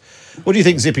this. What do you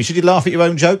think, Zippy? Should you laugh at your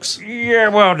own jokes? Yeah,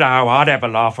 well, no, I never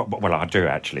laugh at... Well, I do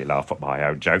actually laugh at my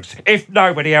own jokes, if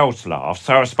nobody else laughs.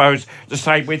 So I suppose the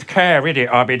same with Kerr, isn't it?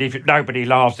 I mean, if nobody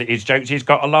laughs at his jokes, he's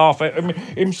got to laugh at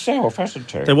himself, hasn't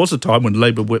he? There was a time when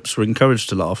Labour whips were encouraged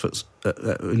to laugh at...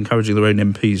 encouraging their own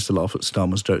MPs to laugh at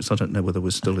Starmer's jokes. I don't know whether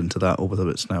we're still into that or whether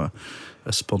it's now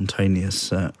a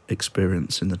spontaneous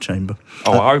experience in the chamber.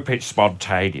 Oh, I hope it's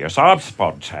spontaneous. I'm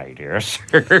spontaneous.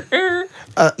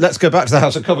 Let's go back to the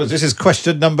House of Commons. This is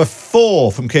question number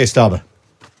 4 from Keir Starmer.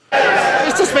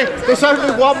 Mr. Smith, there's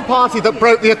only one party that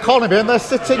broke the economy, and they're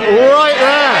sitting right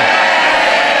there.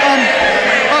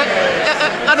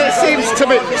 And it seems to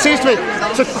me,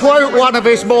 to quote one of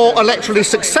his more electorally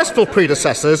successful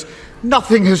predecessors,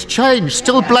 nothing has changed.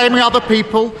 Still blaming other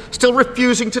people, still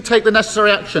refusing to take the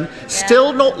necessary action,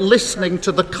 still not listening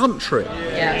to the country.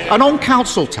 Yeah. And on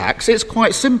council tax, it's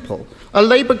quite simple. A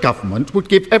Labour government would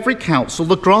give every council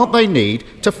the grant they need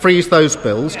to freeze those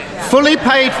bills, fully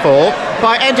paid for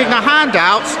by ending the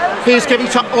handouts he's giving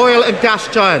to oil and gas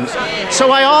giants.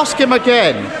 So I ask him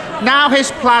again, now his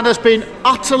plan has been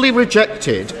utterly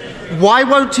rejected, why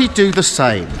won't he do the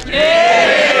same?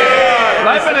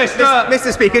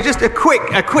 Mr. Speaker, just a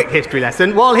quick history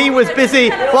lesson. While he was busy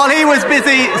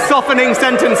softening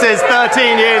sentences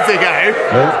 13 years ago,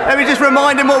 let me just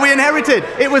remind him what we inherited.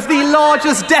 It was the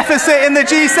largest deficit in the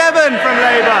G7 from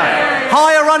Labour.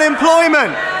 Higher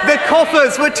unemployment. The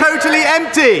coffers were totally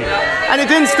empty. And it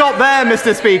didn't stop there,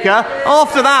 Mr. Speaker.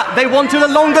 After that, they wanted a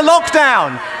longer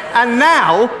lockdown. And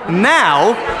now,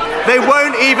 they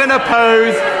won't even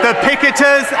oppose the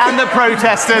picketers and the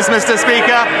protesters, Mr.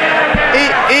 Speaker.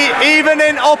 Even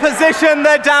in opposition,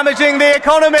 they're damaging the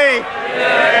economy.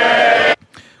 That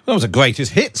was the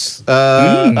greatest hits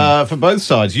from both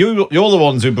sides. You're the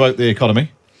ones who broke the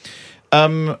economy.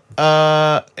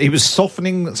 He was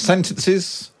softening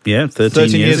sentences. Yeah,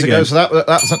 13 years ago. So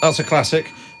that's a classic.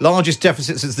 Largest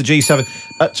deficit since the G7.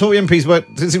 Tory MPs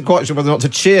didn't seem quite sure whether or not to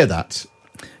cheer that.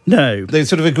 No. They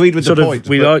sort of agreed with the point.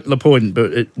 We like the point,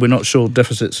 but we're not sure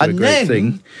deficits are a great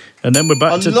thing. And then we're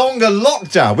back to... longer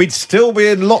lockdown. We'd still be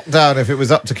in lockdown if it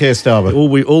was up to Keir Starmer.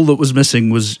 All that was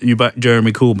missing was you back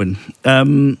Jeremy Corbyn.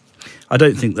 I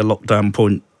don't think the lockdown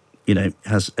point,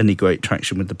 has any great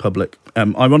traction with the public.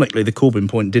 Ironically, the Corbyn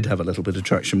point did have a little bit of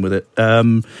traction with it.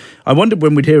 I wondered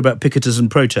when we'd hear about picketers and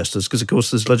protesters, because, of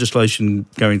course, there's legislation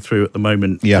going through at the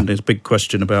moment, and there's a big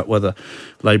question about whether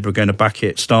Labour are going to back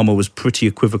it. Starmer was pretty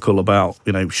equivocal about,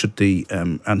 should the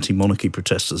anti-monarchy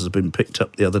protesters have been picked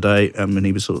up the other day, and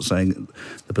he was sort of saying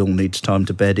the bill needs time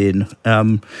to bed in.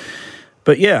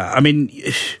 But, yeah, I mean...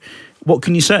 What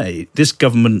can you say? This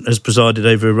government has presided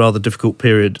over a rather difficult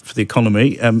period for the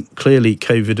economy. Clearly,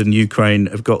 COVID and Ukraine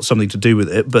have got something to do with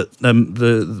it, but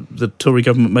the Tory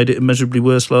government made it immeasurably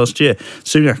worse last year.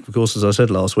 Sunak, of course, as I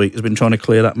said last week, has been trying to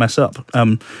clear that mess up.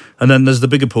 And then there's the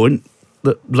bigger point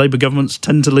that Labour governments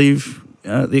tend to leave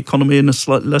the economy in a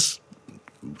slightly less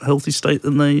healthy state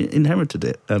than they inherited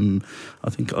it. I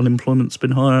think unemployment's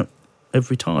been higher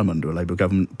every time under a Labour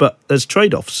government. But there's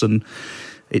trade-offs, and...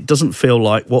 It doesn't feel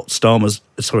like what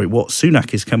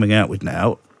Sunak is coming out with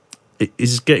now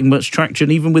is getting much traction,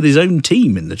 even with his own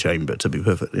team in the chamber, to be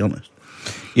perfectly honest.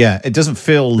 Yeah, it doesn't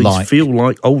feel These feel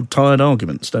like old, tired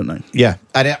arguments, don't they? Yeah,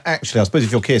 and actually, I suppose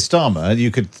if you're Keir Starmer,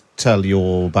 you could tell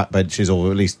your backbenchers,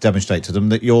 or at least demonstrate to them,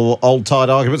 that your old, tired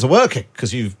arguments are working,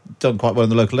 because you've done quite well in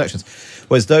the local elections.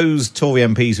 Whereas those Tory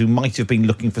MPs who might have been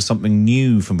looking for something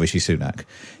new from Rishi Sunak,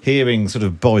 hearing sort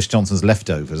of Boris Johnson's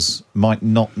leftovers, might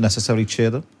not necessarily cheer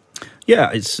them. Yeah,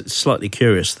 it's slightly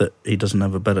curious that he doesn't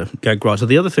have a better gag writer.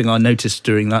 The other thing I noticed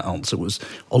during that answer was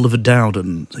Oliver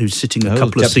Dowden, who's sitting a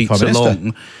couple of seats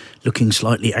along, looking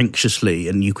slightly anxiously,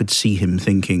 and you could see him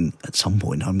thinking, at some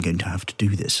point I'm going to have to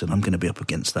do this, and I'm going to be up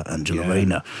against that Angela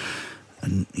Rayner.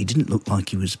 And he didn't look like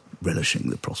he was relishing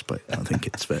the prospect, I think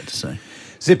it's fair to say.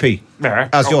 Zippy,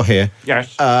 as you're here,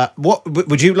 yes. What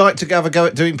would you like to have a go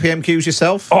at doing PMQs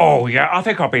yourself? Oh, yeah, I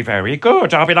think I'll be very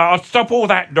good. I mean, I'll stop all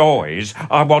that noise.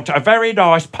 I want a very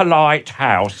nice, polite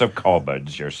House of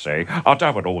Commons, you see. I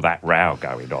don't want all that row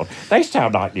going on. They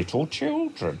sound like little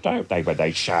children, don't they, when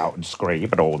they shout and scream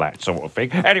and all that sort of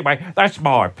thing. Anyway, that's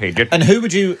my opinion. And who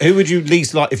would you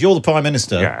least like, if you're the Prime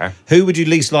Minister, who would you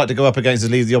least like to go up against as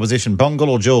leader of the opposition,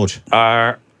 Bungle or George?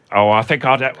 I think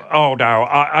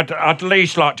I'd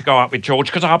least like to go up with George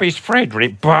because I'm his friend,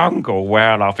 Rick Bungle.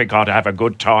 Well, I think I'd have a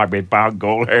good time with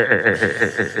Bungle.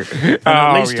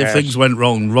 At least if things went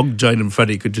wrong, Rog, Jane and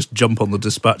Freddie could just jump on the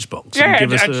dispatch box and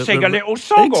give us and sing a little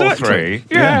song or three.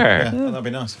 Yeah, that'd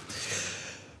be nice.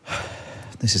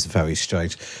 This is very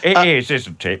strange. It is,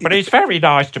 isn't it? But it's very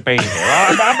nice to be here.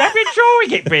 I'm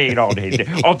enjoying it being on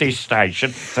this station.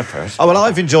 It's the first time. Oh, well,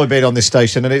 I've enjoyed being on this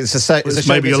station, and it's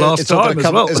maybe your last time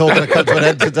as well. It's all going to come to an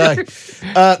end today.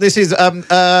 This is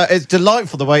it's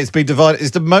delightful the way it's been divided.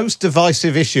 It's the most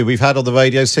divisive issue we've had on the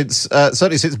radio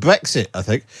certainly since Brexit, I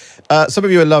think. Some of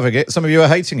you are loving it. Some of you are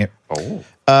hating it. Oh.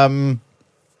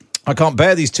 I can't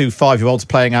bear these two 5-year-olds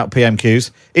playing out PMQs.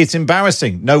 It's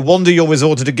embarrassing. No wonder you're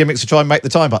resorted to gimmicks to try and make the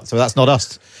time up. So that's not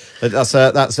us. That's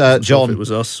John. If it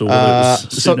was us or it was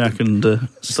Sunak and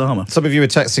Starmer. Some of you are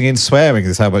texting in swearing.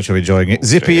 Is how much you're enjoying it.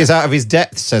 Zippy is out of his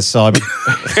depth, says Simon.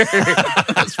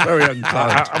 That's very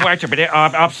unkind. Wait a minute.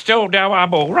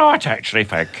 I'm all right, actually.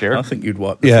 Thank you. I think you'd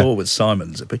wipe the floor with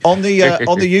Simon, Zippy. On the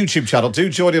YouTube channel, do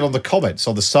join in on the comments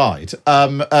on the side.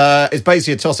 It's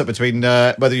basically a toss-up between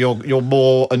whether you're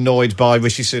more annoyed by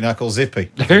Rishi Sunak or Zippy.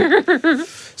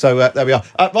 So there we are.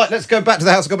 Right, let's go back to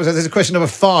the House of Commons. There's a question number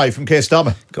 5 from Keir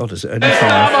Starmer. God, is it only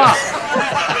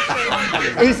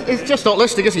 5? He's just not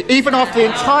listening, is he? Even after the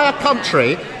entire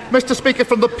country, Mr. Speaker,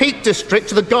 from the Peak District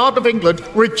to the Garden of England,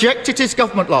 rejected his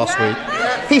government last week,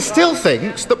 he still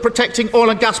thinks that protecting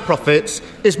oil and gas profits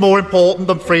is more important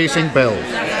than freezing bills.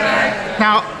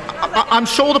 Now, I'm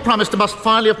sure the Prime Minister must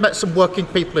finally have met some working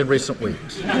people in recent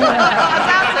weeks.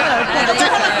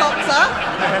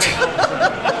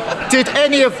 Did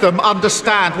any of them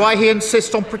understand why he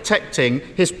insists on protecting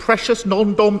his precious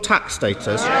non-dom tax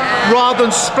status rather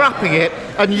than scrapping it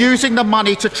and using the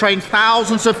money to train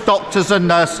thousands of doctors and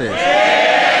nurses?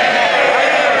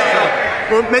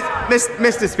 Well,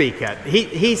 Mr. Speaker,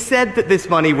 he said that this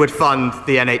money would fund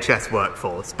the NHS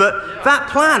workforce, but that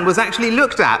plan was actually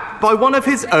looked at by one of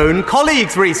his own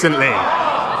colleagues recently.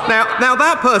 Now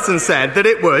that person said that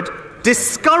it would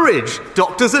discourage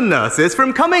doctors and nurses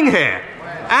from coming here.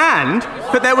 And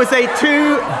that there was a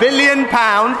 £2 billion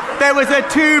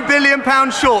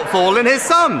shortfall in his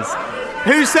sums.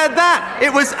 Who said that?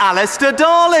 It was Alistair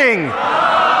Darling.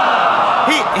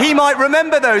 He might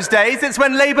remember those days. It's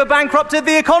when Labour bankrupted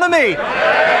the economy.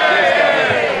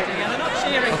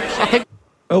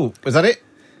 Oh, is that it?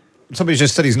 Somebody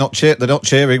just said they're not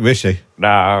cheering, is she?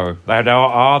 No, they're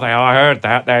not, are they? I heard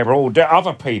that. They were all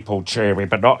other people cheering,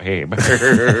 but not him.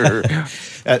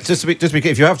 Just to be,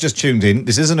 if you have just tuned in,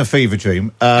 this isn't a fever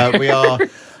dream.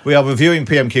 We are reviewing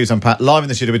PMQs Unpacked live in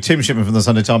the studio with Tim Shipman from the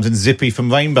Sunday Times and Zippy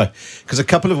from Rainbow. Because a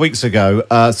couple of weeks ago,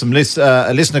 a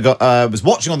listener was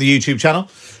watching on the YouTube channel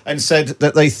and said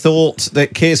that they thought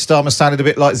that Keir Starmer sounded a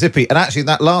bit like Zippy. And actually, in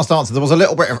that last answer, there was a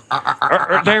little bit of...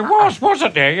 There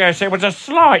wasn't there? Yes, there was a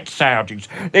slight sounding.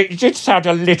 It did sound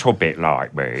a little bit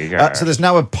like me. Yeah. So there's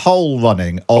now a poll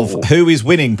running of who is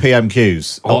winning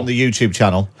PMQs on the YouTube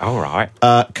channel. All right.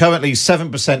 Currently,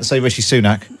 7% say Rishi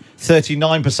Sunak.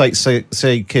 39%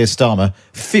 say Keir Starmer,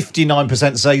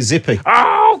 59% say Zippy.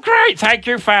 Oh, great! Thank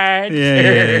you, fans.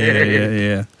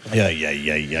 Yeah.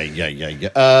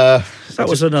 That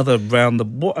was another round the.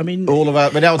 What I mean, all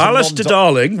about. Alistair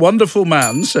Darling, wonderful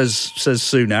man, says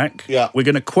Sunak. Yeah, we're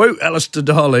going to quote Alistair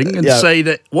Darling and say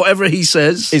that whatever he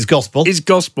says is gospel,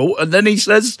 and then he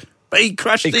says. He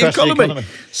crashed the economy.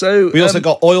 So we also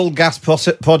got oil gas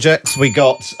projects. We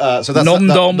got so that's non-doms.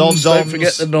 Non-doms. Don't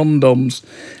forget the non-doms.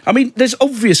 I mean, there's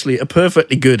obviously a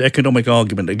perfectly good economic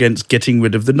argument against getting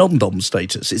rid of the non-dom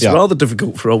status. It's rather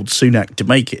difficult for old Sunak to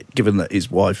make it, given that his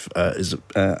wife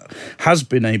has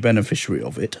been a beneficiary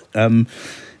of it.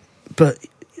 But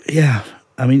yeah.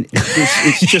 I mean,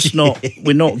 it's just not.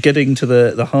 We're not getting to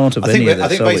the heart of any of this. I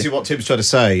think basically what Tim's trying to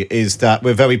say is that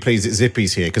we're very pleased that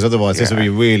Zippy's here, because otherwise this would be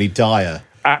really dire.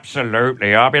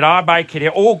 Absolutely. I mean, I'm making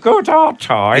it all good,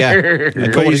 aren't I? Yeah.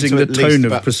 Raising the tone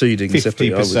of proceedings.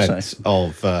 50%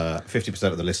 of 50%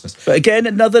 of the listeners. But again,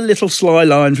 another little sly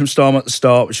line from Starmer at the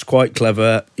start, which is quite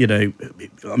clever. You know,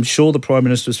 I'm sure the Prime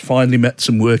Minister's finally met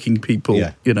some working people.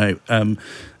 Yeah. You know, a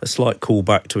slight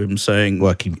callback to him saying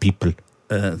working people.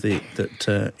 There's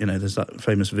that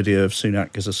famous video of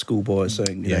Sunak as a schoolboy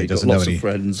saying, he he's doesn't got know lots any... of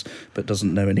friends, but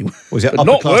doesn't know anyone. Was it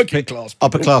not working class people.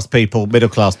 Upper class people, middle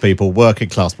class people, working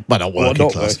class, but not working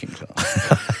class. Working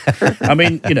class. I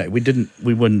mean,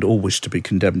 we wouldn't all wish to be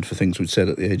condemned for things we'd said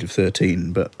at the age of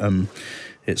 13, but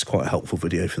it's quite a helpful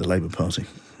video for the Labour Party.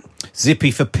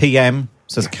 Zippy for PM.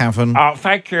 Says Cavan. Oh,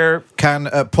 thank you.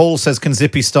 Paul says, can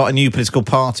Zippy start a new political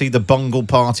party? The Bungle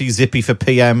Party, Zippy for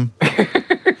PM.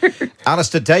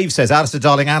 Alistair Dave says, Alistair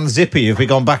Darling and Zippy, have we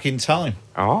gone back in time?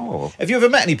 Oh. Have you ever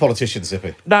met any politicians,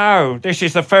 Zippy? No, this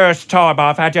is the first time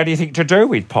I've had anything to do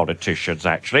with politicians,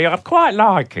 actually. I'm quite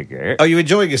liking it. Are you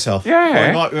enjoying yourself?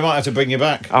 Yeah. Well, we might have to bring you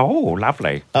back. Oh,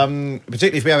 lovely.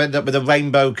 Particularly if we end up with a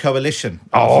Rainbow Coalition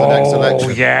after the next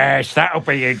election. Oh, yes, that'll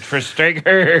be interesting.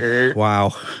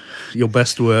 Wow. Your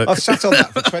best work. I've sat on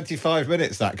that for 25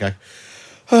 minutes, that guy.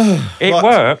 It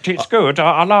worked. It's good.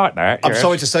 I like that. I'm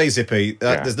sorry to say, Zippy,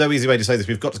 there's no easy way to say this.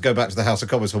 We've got to go back to the House of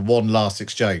Commons for one last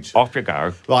exchange. Off you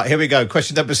go. Right, here we go.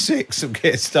 Question number 6 from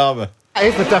Keir Starmer. That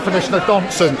is the definition of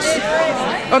nonsense.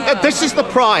 And this is the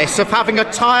price of having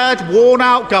a tired,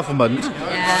 worn-out government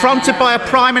fronted by a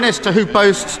Prime Minister who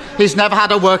boasts he's never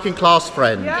had a working-class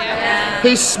friend.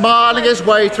 He's smiling his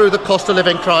way through the cost of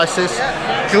living crisis,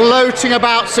 gloating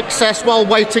about success while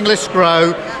waiting lists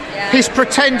grow. He's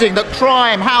pretending that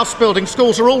crime, house building,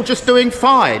 schools are all just doing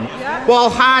fine, while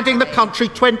handing the country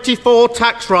 24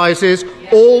 tax rises,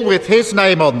 all with his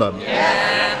name on them.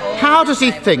 How does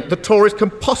he think the Tories can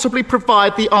possibly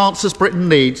provide the answers Britain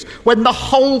needs when the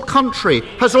whole country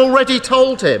has already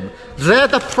told him they're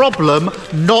the problem,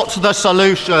 not the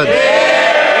solution?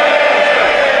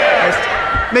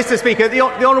 Mr. Speaker, the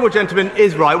honourable gentleman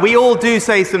is right. We all do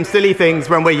say some silly things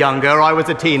when we're younger. I was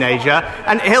a teenager,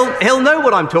 and he'll know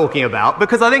what I'm talking about,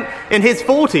 because I think in his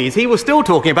 40s he was still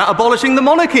talking about abolishing the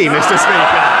monarchy, Mr.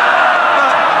 Speaker.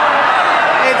 But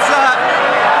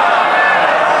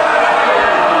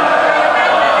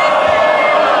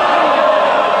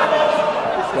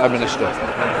it's Prime Minister.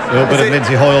 A little bit of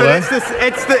Lindsay Hoyle there.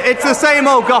 It's the same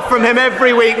old guff from him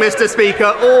every week, Mr.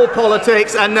 Speaker. All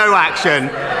politics and no action.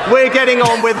 We're getting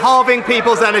on with halving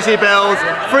people's energy bills,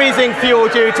 freezing fuel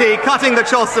duty, cutting the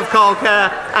costs of childcare,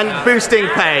 and boosting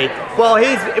pay. While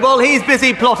he's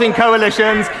busy plotting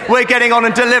coalitions, we're getting on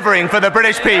and delivering for the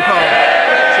British people.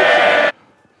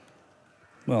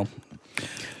 Well,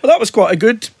 that was quite a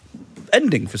good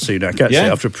ending for Sunak, actually,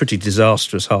 after a pretty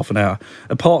disastrous half an hour,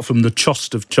 apart from the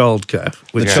chost of childcare,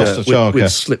 which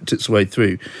slipped its way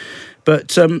through.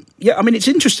 But, I mean, it's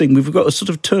interesting. We've got a sort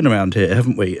of turnaround here,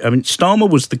 haven't we? I mean, Starmer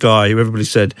was the guy who everybody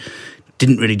said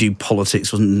didn't really do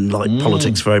politics, wasn't like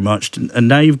politics very much. And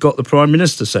now you've got the Prime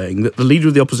Minister saying that the leader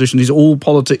of the opposition is all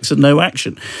politics and no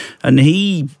action. And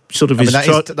he sort of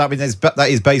that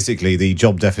is basically the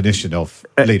job definition of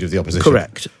leader of the opposition.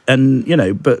 Correct. And,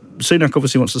 but Sunak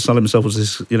obviously wants to sell himself as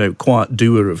this, quiet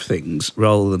doer of things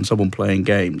rather than someone playing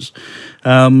games.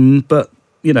 But,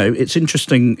 it's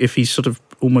interesting if he's sort of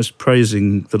almost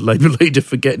praising the Labour leader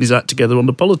for getting his act together on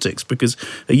the politics, because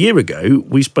a year ago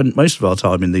we spent most of our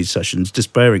time in these sessions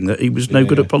despairing that he was no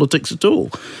good at politics at all.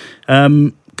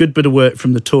 Good bit of work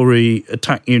from the Tory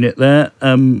attack unit there.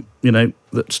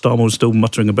 That Starmer was still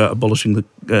muttering about abolishing the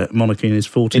monarchy in his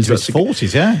 40s. Into his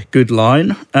 40s, yeah. Good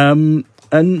line.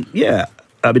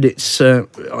 It's.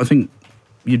 I think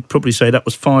you'd probably say that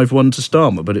was 5-1 to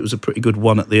Starmer, but it was a pretty good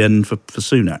one at the end for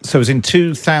Sunak. So it was in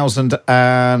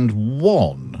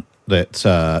 2001 that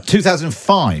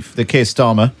 2005 that Keir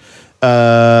Starmer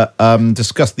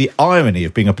discussed the irony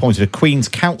of being appointed a Queen's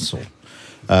Counsel,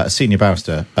 a senior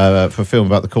barrister, for a film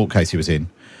about the court case he was in.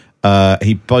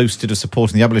 He boasted of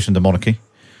supporting the abolition of the monarchy.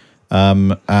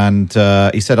 And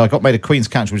he said, I got made a Queen's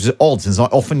Counsel, which is odd since I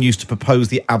often used to propose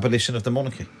the abolition of the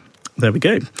monarchy. There we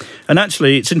go. And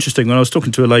actually, it's interesting, when I was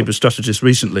talking to a Labour strategist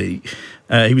recently,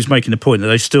 he was making the point that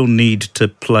they still need to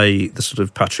play the sort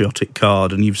of patriotic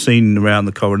card. And you've seen around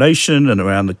the coronation and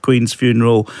around the Queen's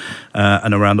funeral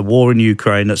and around the war in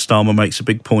Ukraine that Starmer makes a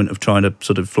big point of trying to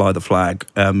sort of fly the flag,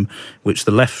 which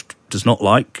the left does not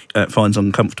like, finds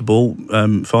uncomfortable,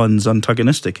 finds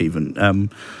antagonistic even.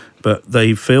 But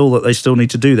they feel that they still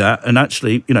need to do that. And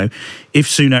actually, if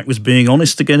Sunak was being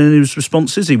honest again in his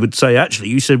responses, he would say, actually,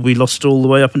 you said we lost all the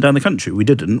way up and down the country. We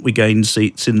didn't. We gained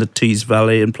seats in the Tees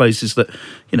Valley and places that,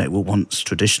 were once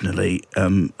traditionally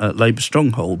Labour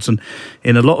strongholds. And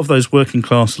in a lot of those working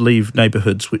class leave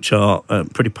neighbourhoods, which are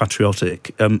pretty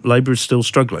patriotic, Labour is still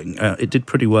struggling. It did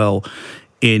pretty well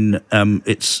in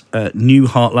its new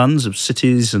heartlands of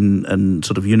cities and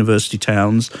sort of university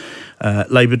towns.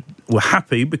 Labour were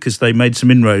happy because they made some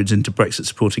inroads into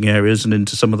Brexit-supporting areas and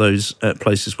into some of those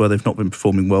places where they've not been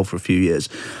performing well for a few years.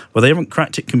 Well, they haven't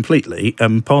cracked it completely.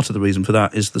 Part of the reason for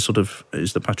that is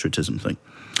the patriotism thing.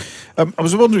 I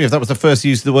was wondering if that was the first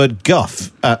use of the word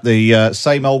guff at the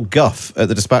same old guff at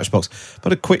the dispatch box.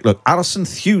 But a quick look. Alison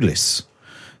Thewlis,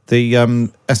 the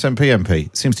SNP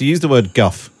MP, seems to use the word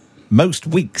guff most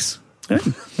weeks. Oh,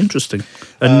 interesting.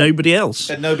 And nobody else.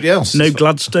 And nobody else. No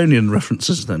Gladstonian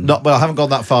references then. Not well. I haven't gone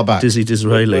that far back. Dizzy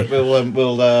Disraeli.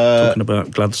 We'll talking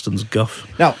about Gladstone's guff.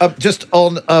 Now, just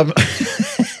on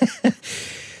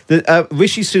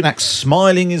Rishi Sunak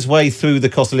smiling his way through the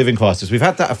cost of living crisis. We've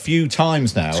had that a few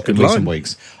times now in recent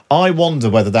weeks. I wonder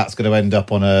whether that's going to end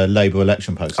up on a Labour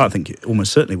election poster. I think it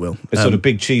almost certainly will. A sort of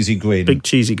big cheesy grin. Big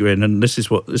cheesy grin. And this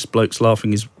is what this bloke's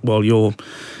laughing is while you're.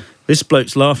 This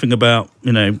bloke's laughing about,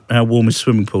 how warm his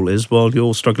swimming pool is while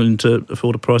you're struggling to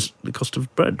afford the cost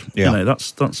of bread. Yeah.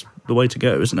 That's the way to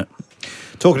go, isn't it?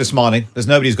 Talking of smiling, there's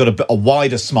nobody who's got a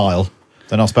wider smile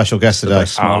than our special guest today.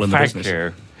 Best smile in the thank business.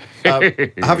 you.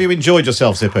 Have you enjoyed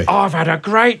yourself, Zippy? I've had a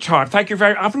great time. Thank you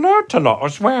very much. I've learnt a lot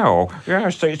as well.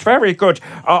 Yes, it's very good.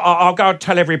 I'll go and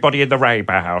tell everybody in the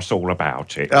Rainbow House all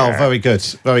about it. Oh, very good.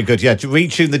 Very good. Yeah,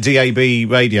 retune the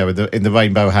DAB radio in the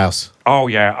Rainbow House. Oh,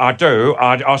 yeah, I do.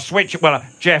 I'll switch it. Well,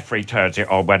 Jeffrey turns it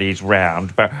on when he's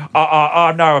round, but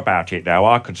I know about it now.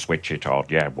 I can switch it on.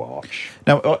 Yeah, watch.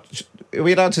 Now, are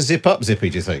we allowed to zip up, Zippy,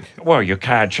 do you think? Well, you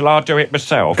can. Shall I do it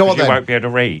myself? Go on, then. You won't be able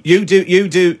to reach. You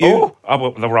do. Oh, I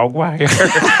went the wrong way.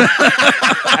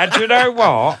 And you know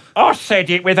what? I said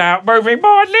it without moving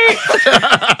my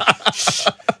lips.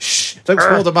 Shh. Don't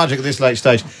spoil the magic at this late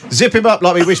stage. Zip him up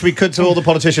like we wish we could to all the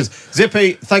politicians.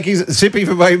 Zippy, thank you. Zippy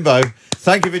from Rainbow.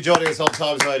 Thank you for joining us on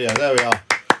Times Radio. There we are.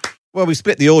 Well, we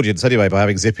split the audience anyway by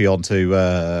having Zippy on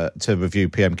to review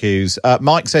PMQs.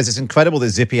 Mike says it's incredible that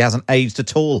Zippy hasn't aged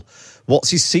at all.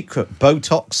 What's his secret?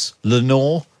 Botox?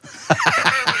 Lenore?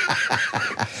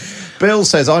 Bill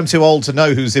says, I'm too old to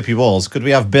know who Zippy was. Could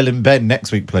we have Bill and Ben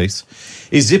next week, please?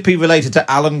 Is Zippy related to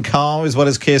Alan Carr as well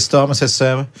as Keir Starmer, says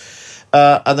Sarah?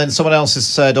 And then someone else has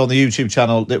said on the YouTube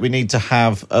channel that we need to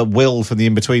have Will from the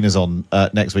In-Betweeners on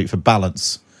next week for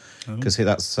balance. Because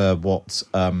that's what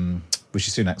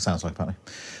Rishi Sunak sounds like, apparently.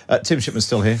 Tim Shipman's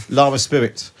still here. Lara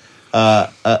Spirit,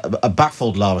 a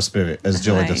baffled Lara Spirit, has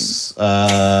joined us.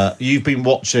 You've been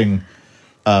watching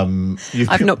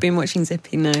I've not been watching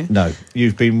Zippy, no. No,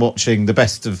 you've been watching the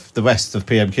rest of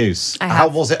PMQs. How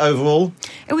was it overall?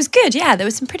 It was good, yeah. There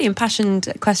were some pretty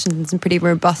impassioned questions and some pretty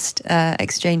robust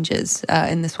exchanges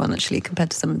in this one, actually,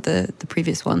 compared to some of the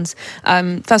previous ones.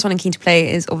 First one I'm keen to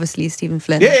play is obviously Stephen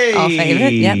Flynn, our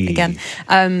favourite. Yeah, again.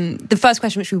 The first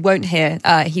question, which we won't hear,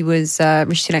 Rishi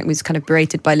Sunak was kind of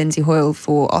berated by Lindsay Hoyle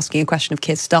for asking a question of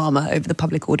Keir Starmer over the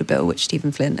public order bill, which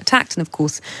Stephen Flynn attacked. And of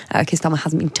course, Keir Starmer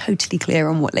hasn't been totally clear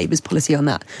on what Labour's policy on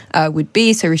that would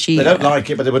be. So Rishi... They don't like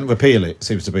it, but they wouldn't repeal it,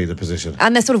 seems to be the position.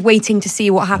 And they're sort of waiting to see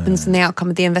what happens in the outcome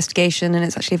of the investigation, and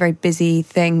it's actually a very busy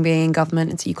thing being in government,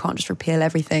 and so you can't just repeal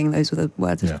everything. Those were the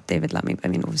words of David Lammy. I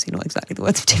mean, obviously not exactly the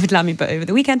words of David Lammy, but over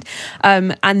the weekend.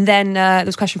 And then there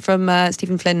was a question from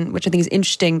Stephen Flynn, which I think is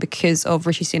interesting because of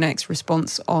Rishi Sunak's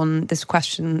response on this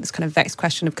question, this kind of vexed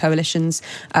question of coalitions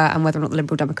and whether or not the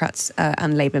Liberal Democrats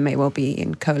and Labour may well be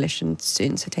in coalition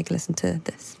soon. So take a listen to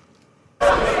this.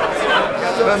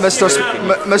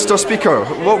 Mr. Speaker,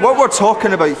 what we're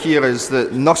talking about here is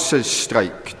that nurses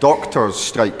strike, doctors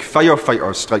strike,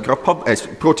 firefighters strike,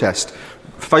 protest,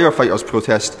 firefighters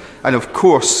protest, and of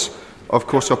course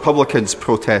Republicans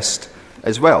protest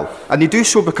as well. And they do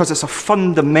so because it's a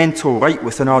fundamental right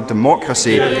within our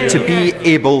democracy to be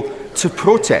able to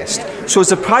protest. So is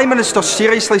the Prime Minister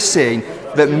seriously saying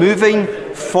that moving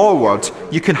forward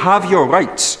you can have your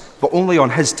rights, but only on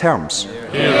his terms?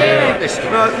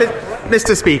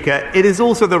 Mr. Speaker, it is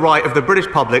also the right of the British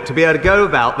public to be able to go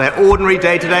about their ordinary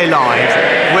day-to-day lives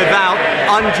without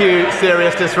undue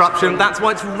serious disruption. That's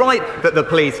why it's right that the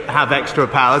police have extra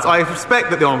powers. I respect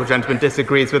that the Honourable Gentleman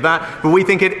disagrees with that, but we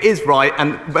think it is right,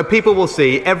 and people will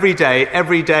see every day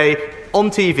on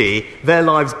TV, their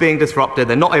lives being disrupted.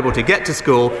 They're not able to get to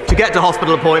school, to get to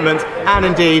hospital appointments, and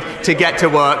indeed to get to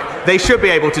work. They should be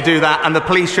able to do that, and the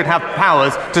police should have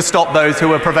powers to stop those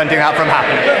who are preventing that from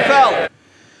happening.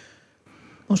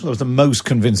 I'm not sure that was the most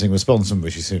convincing response from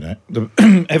Rishi Sunak.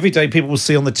 Every day people will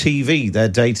see on the TV their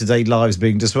day-to-day lives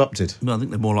being disrupted. No, I think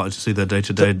they're more likely to see their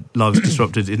day-to-day lives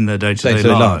disrupted in their day-to-day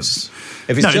lives.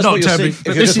 If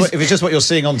it's just what you're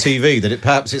seeing on TV, then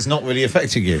perhaps it's not really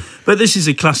affecting you. But this is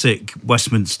a classic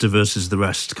Westminster versus the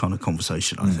rest kind of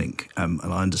conversation, I think. And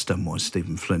I understand why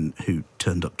Stephen Flynn, who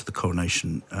turned up to the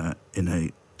coronation in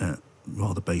a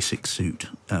rather basic suit,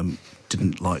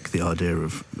 didn't like the idea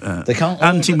of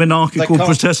anti-monarchical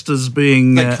protesters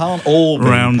being they can't all be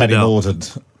penny ordered.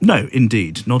 No,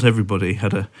 indeed. Not everybody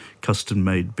had a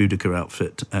custom-made Boudica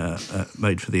outfit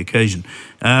made for the occasion.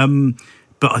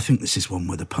 But I think this is one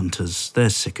where the punters, they're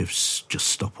sick of just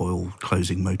Stop Oil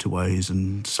closing motorways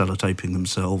and sellotaping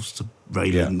themselves to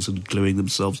railings and gluing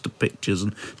themselves to pictures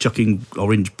and chucking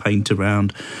orange paint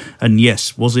around. And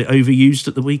yes, was it overused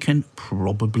at the weekend?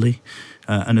 Probably.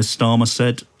 And as Starmer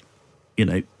said,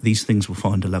 these things will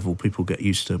find a level. People get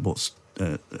used to what's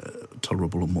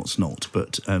tolerable and what's not.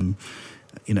 But,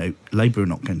 Labour are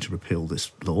not going to repeal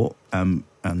this law. And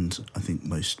I think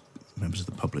most members of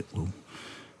the public will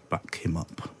back him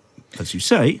up. As you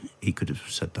say, he could have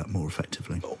said that more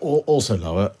effectively. Also,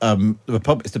 Laura,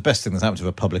 it's the best thing that's happened to the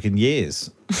Republic in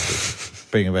years.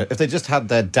 If they just had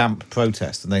their damp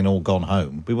protest and they'd all gone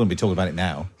home, we wouldn't be talking about it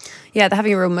now. Yeah, they're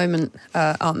having a real moment,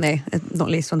 aren't they? Not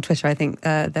least on Twitter. I think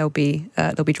they'll be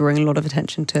drawing a lot of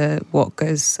attention to what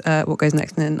goes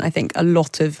next. And I think a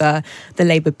lot of the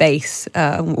Labour base,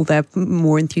 all their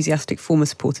more enthusiastic former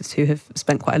supporters who have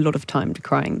spent quite a lot of time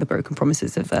decrying the broken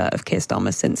promises of Keir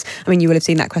Starmer since. I mean, you will have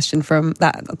seen that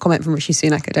comment from Rishi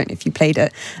Sunak. I don't know if you played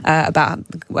it about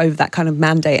over that kind of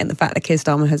mandate and the fact that Keir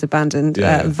Starmer has abandoned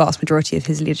a vast majority of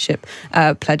his leadership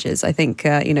pledges. I think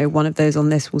one of those on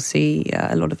this will see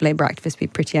a lot of Labour activists be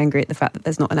pretty angry at the fact that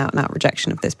there's not an out-and-out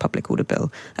rejection of this public order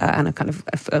bill and a kind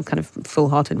of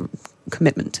full-hearted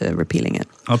commitment to repealing it.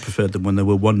 I preferred them when there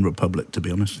were One Republic, to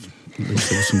be honest. At least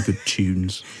there were some good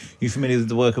tunes. You familiar with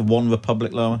the work of One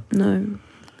Republic, Lara? No.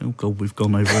 Oh God, we've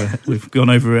gone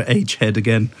over a age head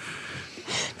again.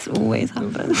 It's always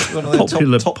happened.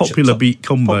 Popular beat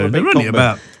combo. They're only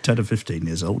about 10 or 15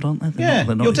 years old, aren't they?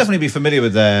 You'll definitely be familiar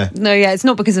with their... No, it's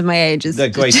not because of my age. It's their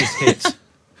greatest hit.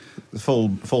 The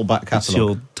full back catalogue. It's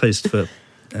your taste for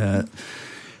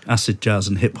acid jazz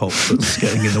and hip-hop that's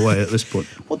getting in the way at this point.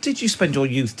 What did you spend your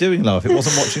youth doing, Lara, if it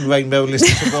wasn't watching Rainbow and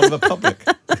listening to One Republic?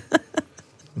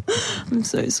 I'm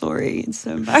so sorry. It's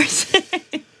so embarrassing.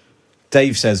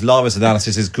 Dave says, Lara's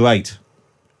analysis is great.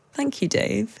 Thank you,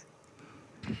 Dave.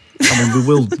 I mean, we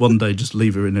will one day just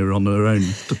leave her in here on her own,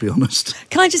 to be honest.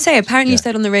 Can I just say, apparently you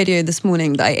said on the radio this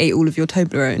morning that I ate all of your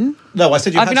Toblerone. No, I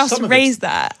said you had some of it. I've been asked to raise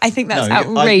that. I think that's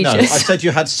outrageous. I said you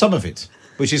had some of it,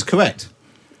 which is correct.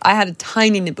 I had a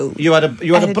tiny nibble. You had a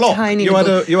block. You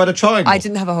had a triangle. I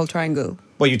didn't have a whole triangle.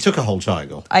 Well, you took a whole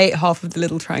triangle. I ate half of the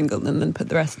little triangle and then put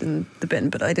the rest in the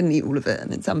bin, but I didn't eat all of it,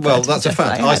 and it's unfair. Well, that's a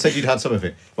fact. I said you'd had some of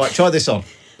it. Right, try this on.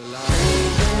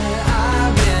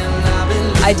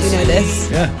 I do know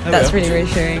this. Yeah, that's really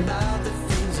reassuring.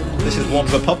 This is One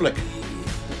Republic.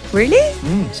 Really?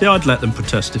 See, I'd let them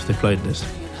protest if they played this.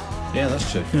 Yeah,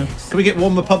 that's true. Yeah. Can we get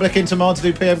One Republic in tomorrow to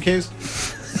do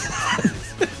PMQs?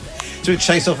 To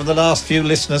chase off of the last few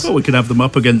listeners. Well, we could have them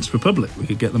up against Republic. We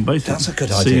could get them both. That's a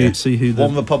good idea. See who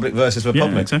One Republic versus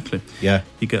Republic. Yeah, exactly. Yeah.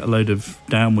 You get a load of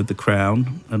Down with the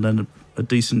Crown and then a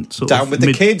decent sort Down of... with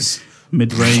the kids.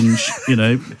 Mid-range,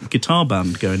 guitar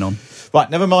band going on. Right,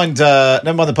 never mind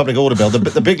the public order bill.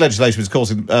 The big legislation was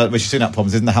causing Rishi Sunak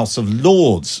problems in the House of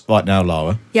Lords right now,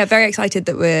 Lara. Yeah, very excited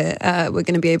that we're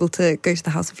going to be able to go to the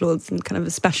House of Lords in kind of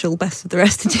a special Best of the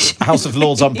Rest edition. House of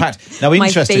Lords Unpacked. Now,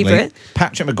 interestingly,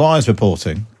 Patrick Maguire's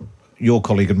reporting, your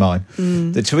colleague and mine,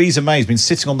 that Theresa May has been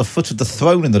sitting on the foot of the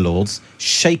throne in the Lords,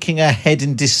 shaking her head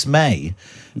in dismay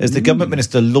as the government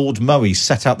minister, Lord Murray,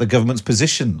 set out the government's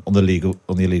position on the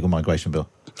illegal migration bill.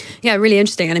 Yeah, really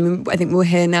interesting. And I mean, I think we'll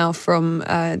hear now from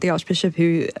the Archbishop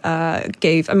who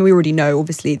gave... I mean, we already know,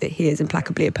 obviously, that he is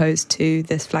implacably opposed to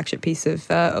this flagship piece of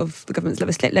the government's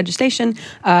legislation,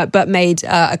 but made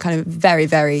a kind of very,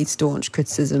 very staunch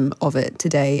criticism of it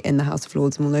today in the House of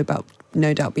Lords, and will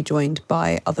no doubt be joined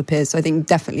by other peers. So I think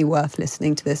definitely worth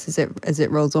listening to this as it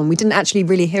rolls on. We didn't actually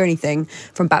really hear anything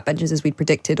from backbenchers as we'd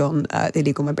predicted on the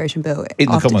illegal migration bill. In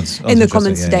the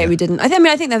comments today, we didn't. I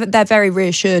think they're very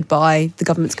reassured by the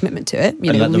government's commitment to it.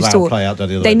 You know, let the row play out.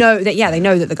 They know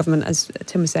that the government, as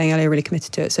Tim was saying earlier, really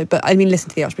committed to it. So, but I mean, listen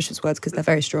to the Archbishop's words because they're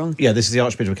very strong. Yeah, this is the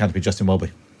Archbishop of Canterbury, Justin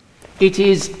Welby. It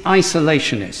is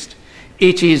isolationist.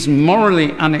 It is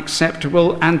morally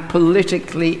unacceptable and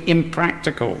politically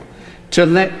impractical to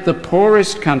let the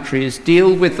poorest countries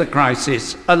deal with the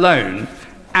crisis alone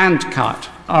and cut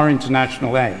our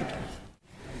international aid.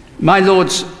 My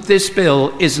Lords, this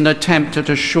bill is an attempt at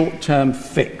a short-term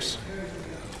fix.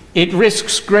 It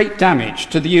risks great damage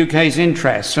to the UK's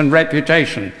interests and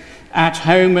reputation at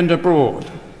home and abroad,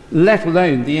 let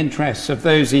alone the interests of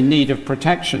those in need of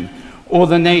protection or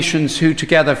the nations who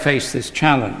together face this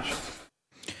challenge.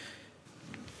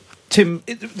 Tim,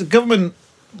 the government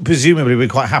presumably we're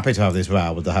quite happy to have this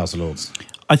row with the House of Lords.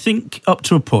 I think up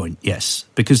to a point, yes,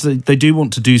 because they do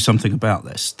want to do something about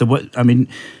this.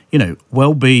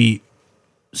 Welby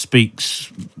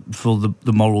speaks for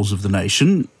the morals of the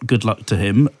nation. Good luck to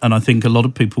him. And I think a lot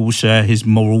of people will share his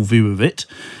moral view of it.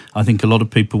 I think a lot of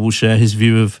people will share his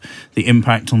view of the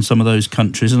impact on some of those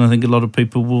countries. And I think a lot of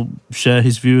people will share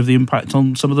his view of the impact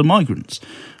on some of the migrants.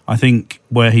 I think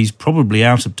where he's probably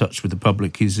out of touch with the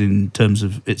public is in terms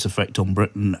of its effect on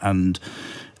Britain and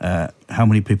how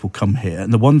many people come here.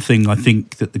 And the one thing I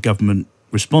think that the government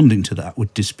responding to that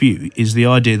would dispute is the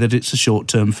idea that it's a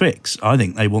short-term fix. I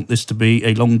think they want this to be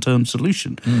a long-term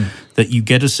solution, that you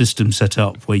get a system set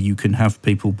up where you can have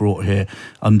people brought here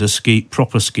under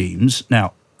proper schemes.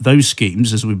 Now, those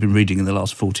schemes, as we've been reading in the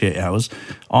last 48 hours,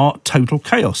 are total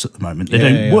chaos at the moment. They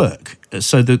don't work.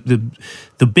 So the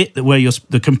bit that where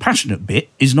the compassionate bit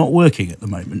is not working at the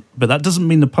moment. But that doesn't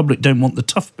mean the public don't want the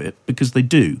tough bit, because they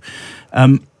do.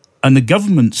 And the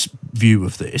government's view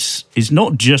of this is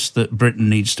not just that Britain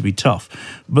needs to be tough,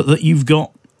 but that you've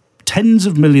got tens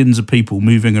of millions of people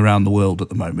moving around the world at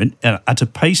the moment at a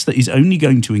pace that is only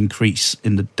going to increase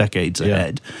in the decades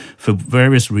ahead for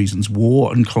various reasons,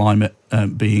 war and climate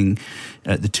being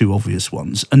the two obvious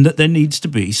ones, and that there needs to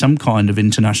be some kind of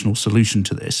international solution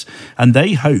to this. And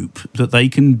they hope that they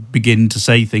can begin to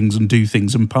say things and do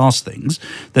things and pass things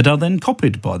that are then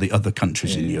copied by the other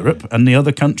countries in Europe and the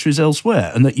other countries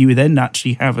elsewhere, and that you then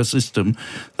actually have a system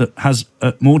that has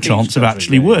more chance of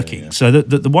actually working. So that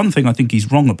the one thing I think he's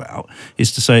wrong about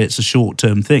is to say it's a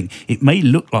short-term thing. It may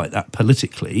look like that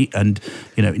politically, and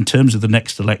in terms of the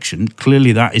next election,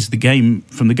 clearly that is the game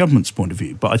from the government's point of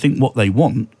view. But I think what they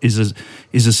want is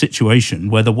a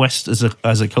situation where the West as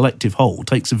a collective whole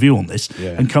takes a view on this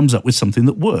and comes up with something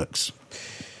that works.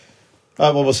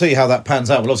 Well, we'll see how that pans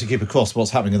out. We'll also keep across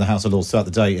what's happening in the House of Lords throughout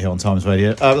the day here on Times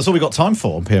Radio. That's all we've got time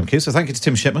for on PMQ, so thank you to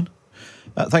Tim Shipman.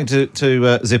 Thank you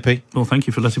to Zippy. Well, thank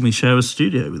you for letting me share a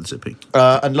studio with Zippy.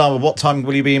 And Lara, what time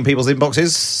will you be in people's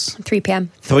inboxes? 3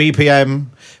 p.m. 3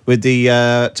 p.m. with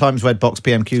the Times Red Box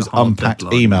PMQs Unpacked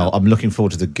email. I'm looking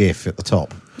forward to the GIF at the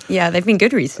top. Yeah, they've been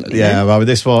good recently. Yeah, well, with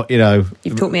this one,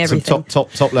 you've taught me everything. Some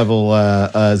top level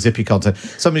Zippy content.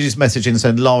 Somebody just messaged in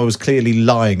saying Lara was clearly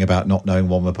lying about not knowing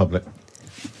One Republic.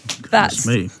 That's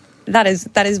me. That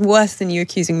is worse than you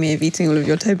accusing me of eating all of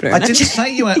your Toblerone. I didn't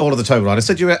say you ate all of the Toblerone. I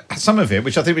said you ate some of it,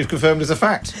 which I think we've confirmed is a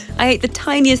fact. I ate the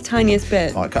tiniest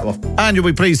bit. All right, cut off. And you'll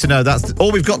be pleased to know that's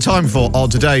all we've got time for on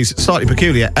today's slightly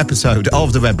peculiar episode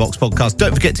of the Red Box Podcast.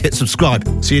 Don't forget to hit subscribe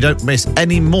so you don't miss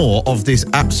any more of this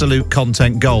absolute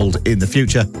content gold in the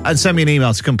future. And send me an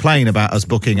email to complain about us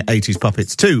booking 80s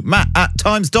puppets to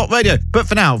matt@times.radio. But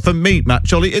for now, from me, Matt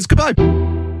Chorley, it's goodbye.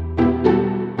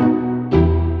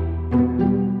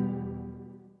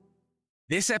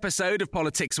 This episode of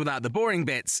Politics Without the Boring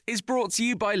Bits is brought to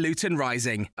you by Luton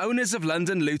Rising, owners of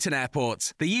London Luton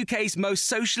Airport, the UK's most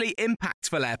socially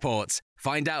impactful airport.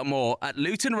 Find out more at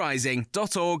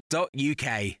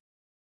lutonrising.org.uk.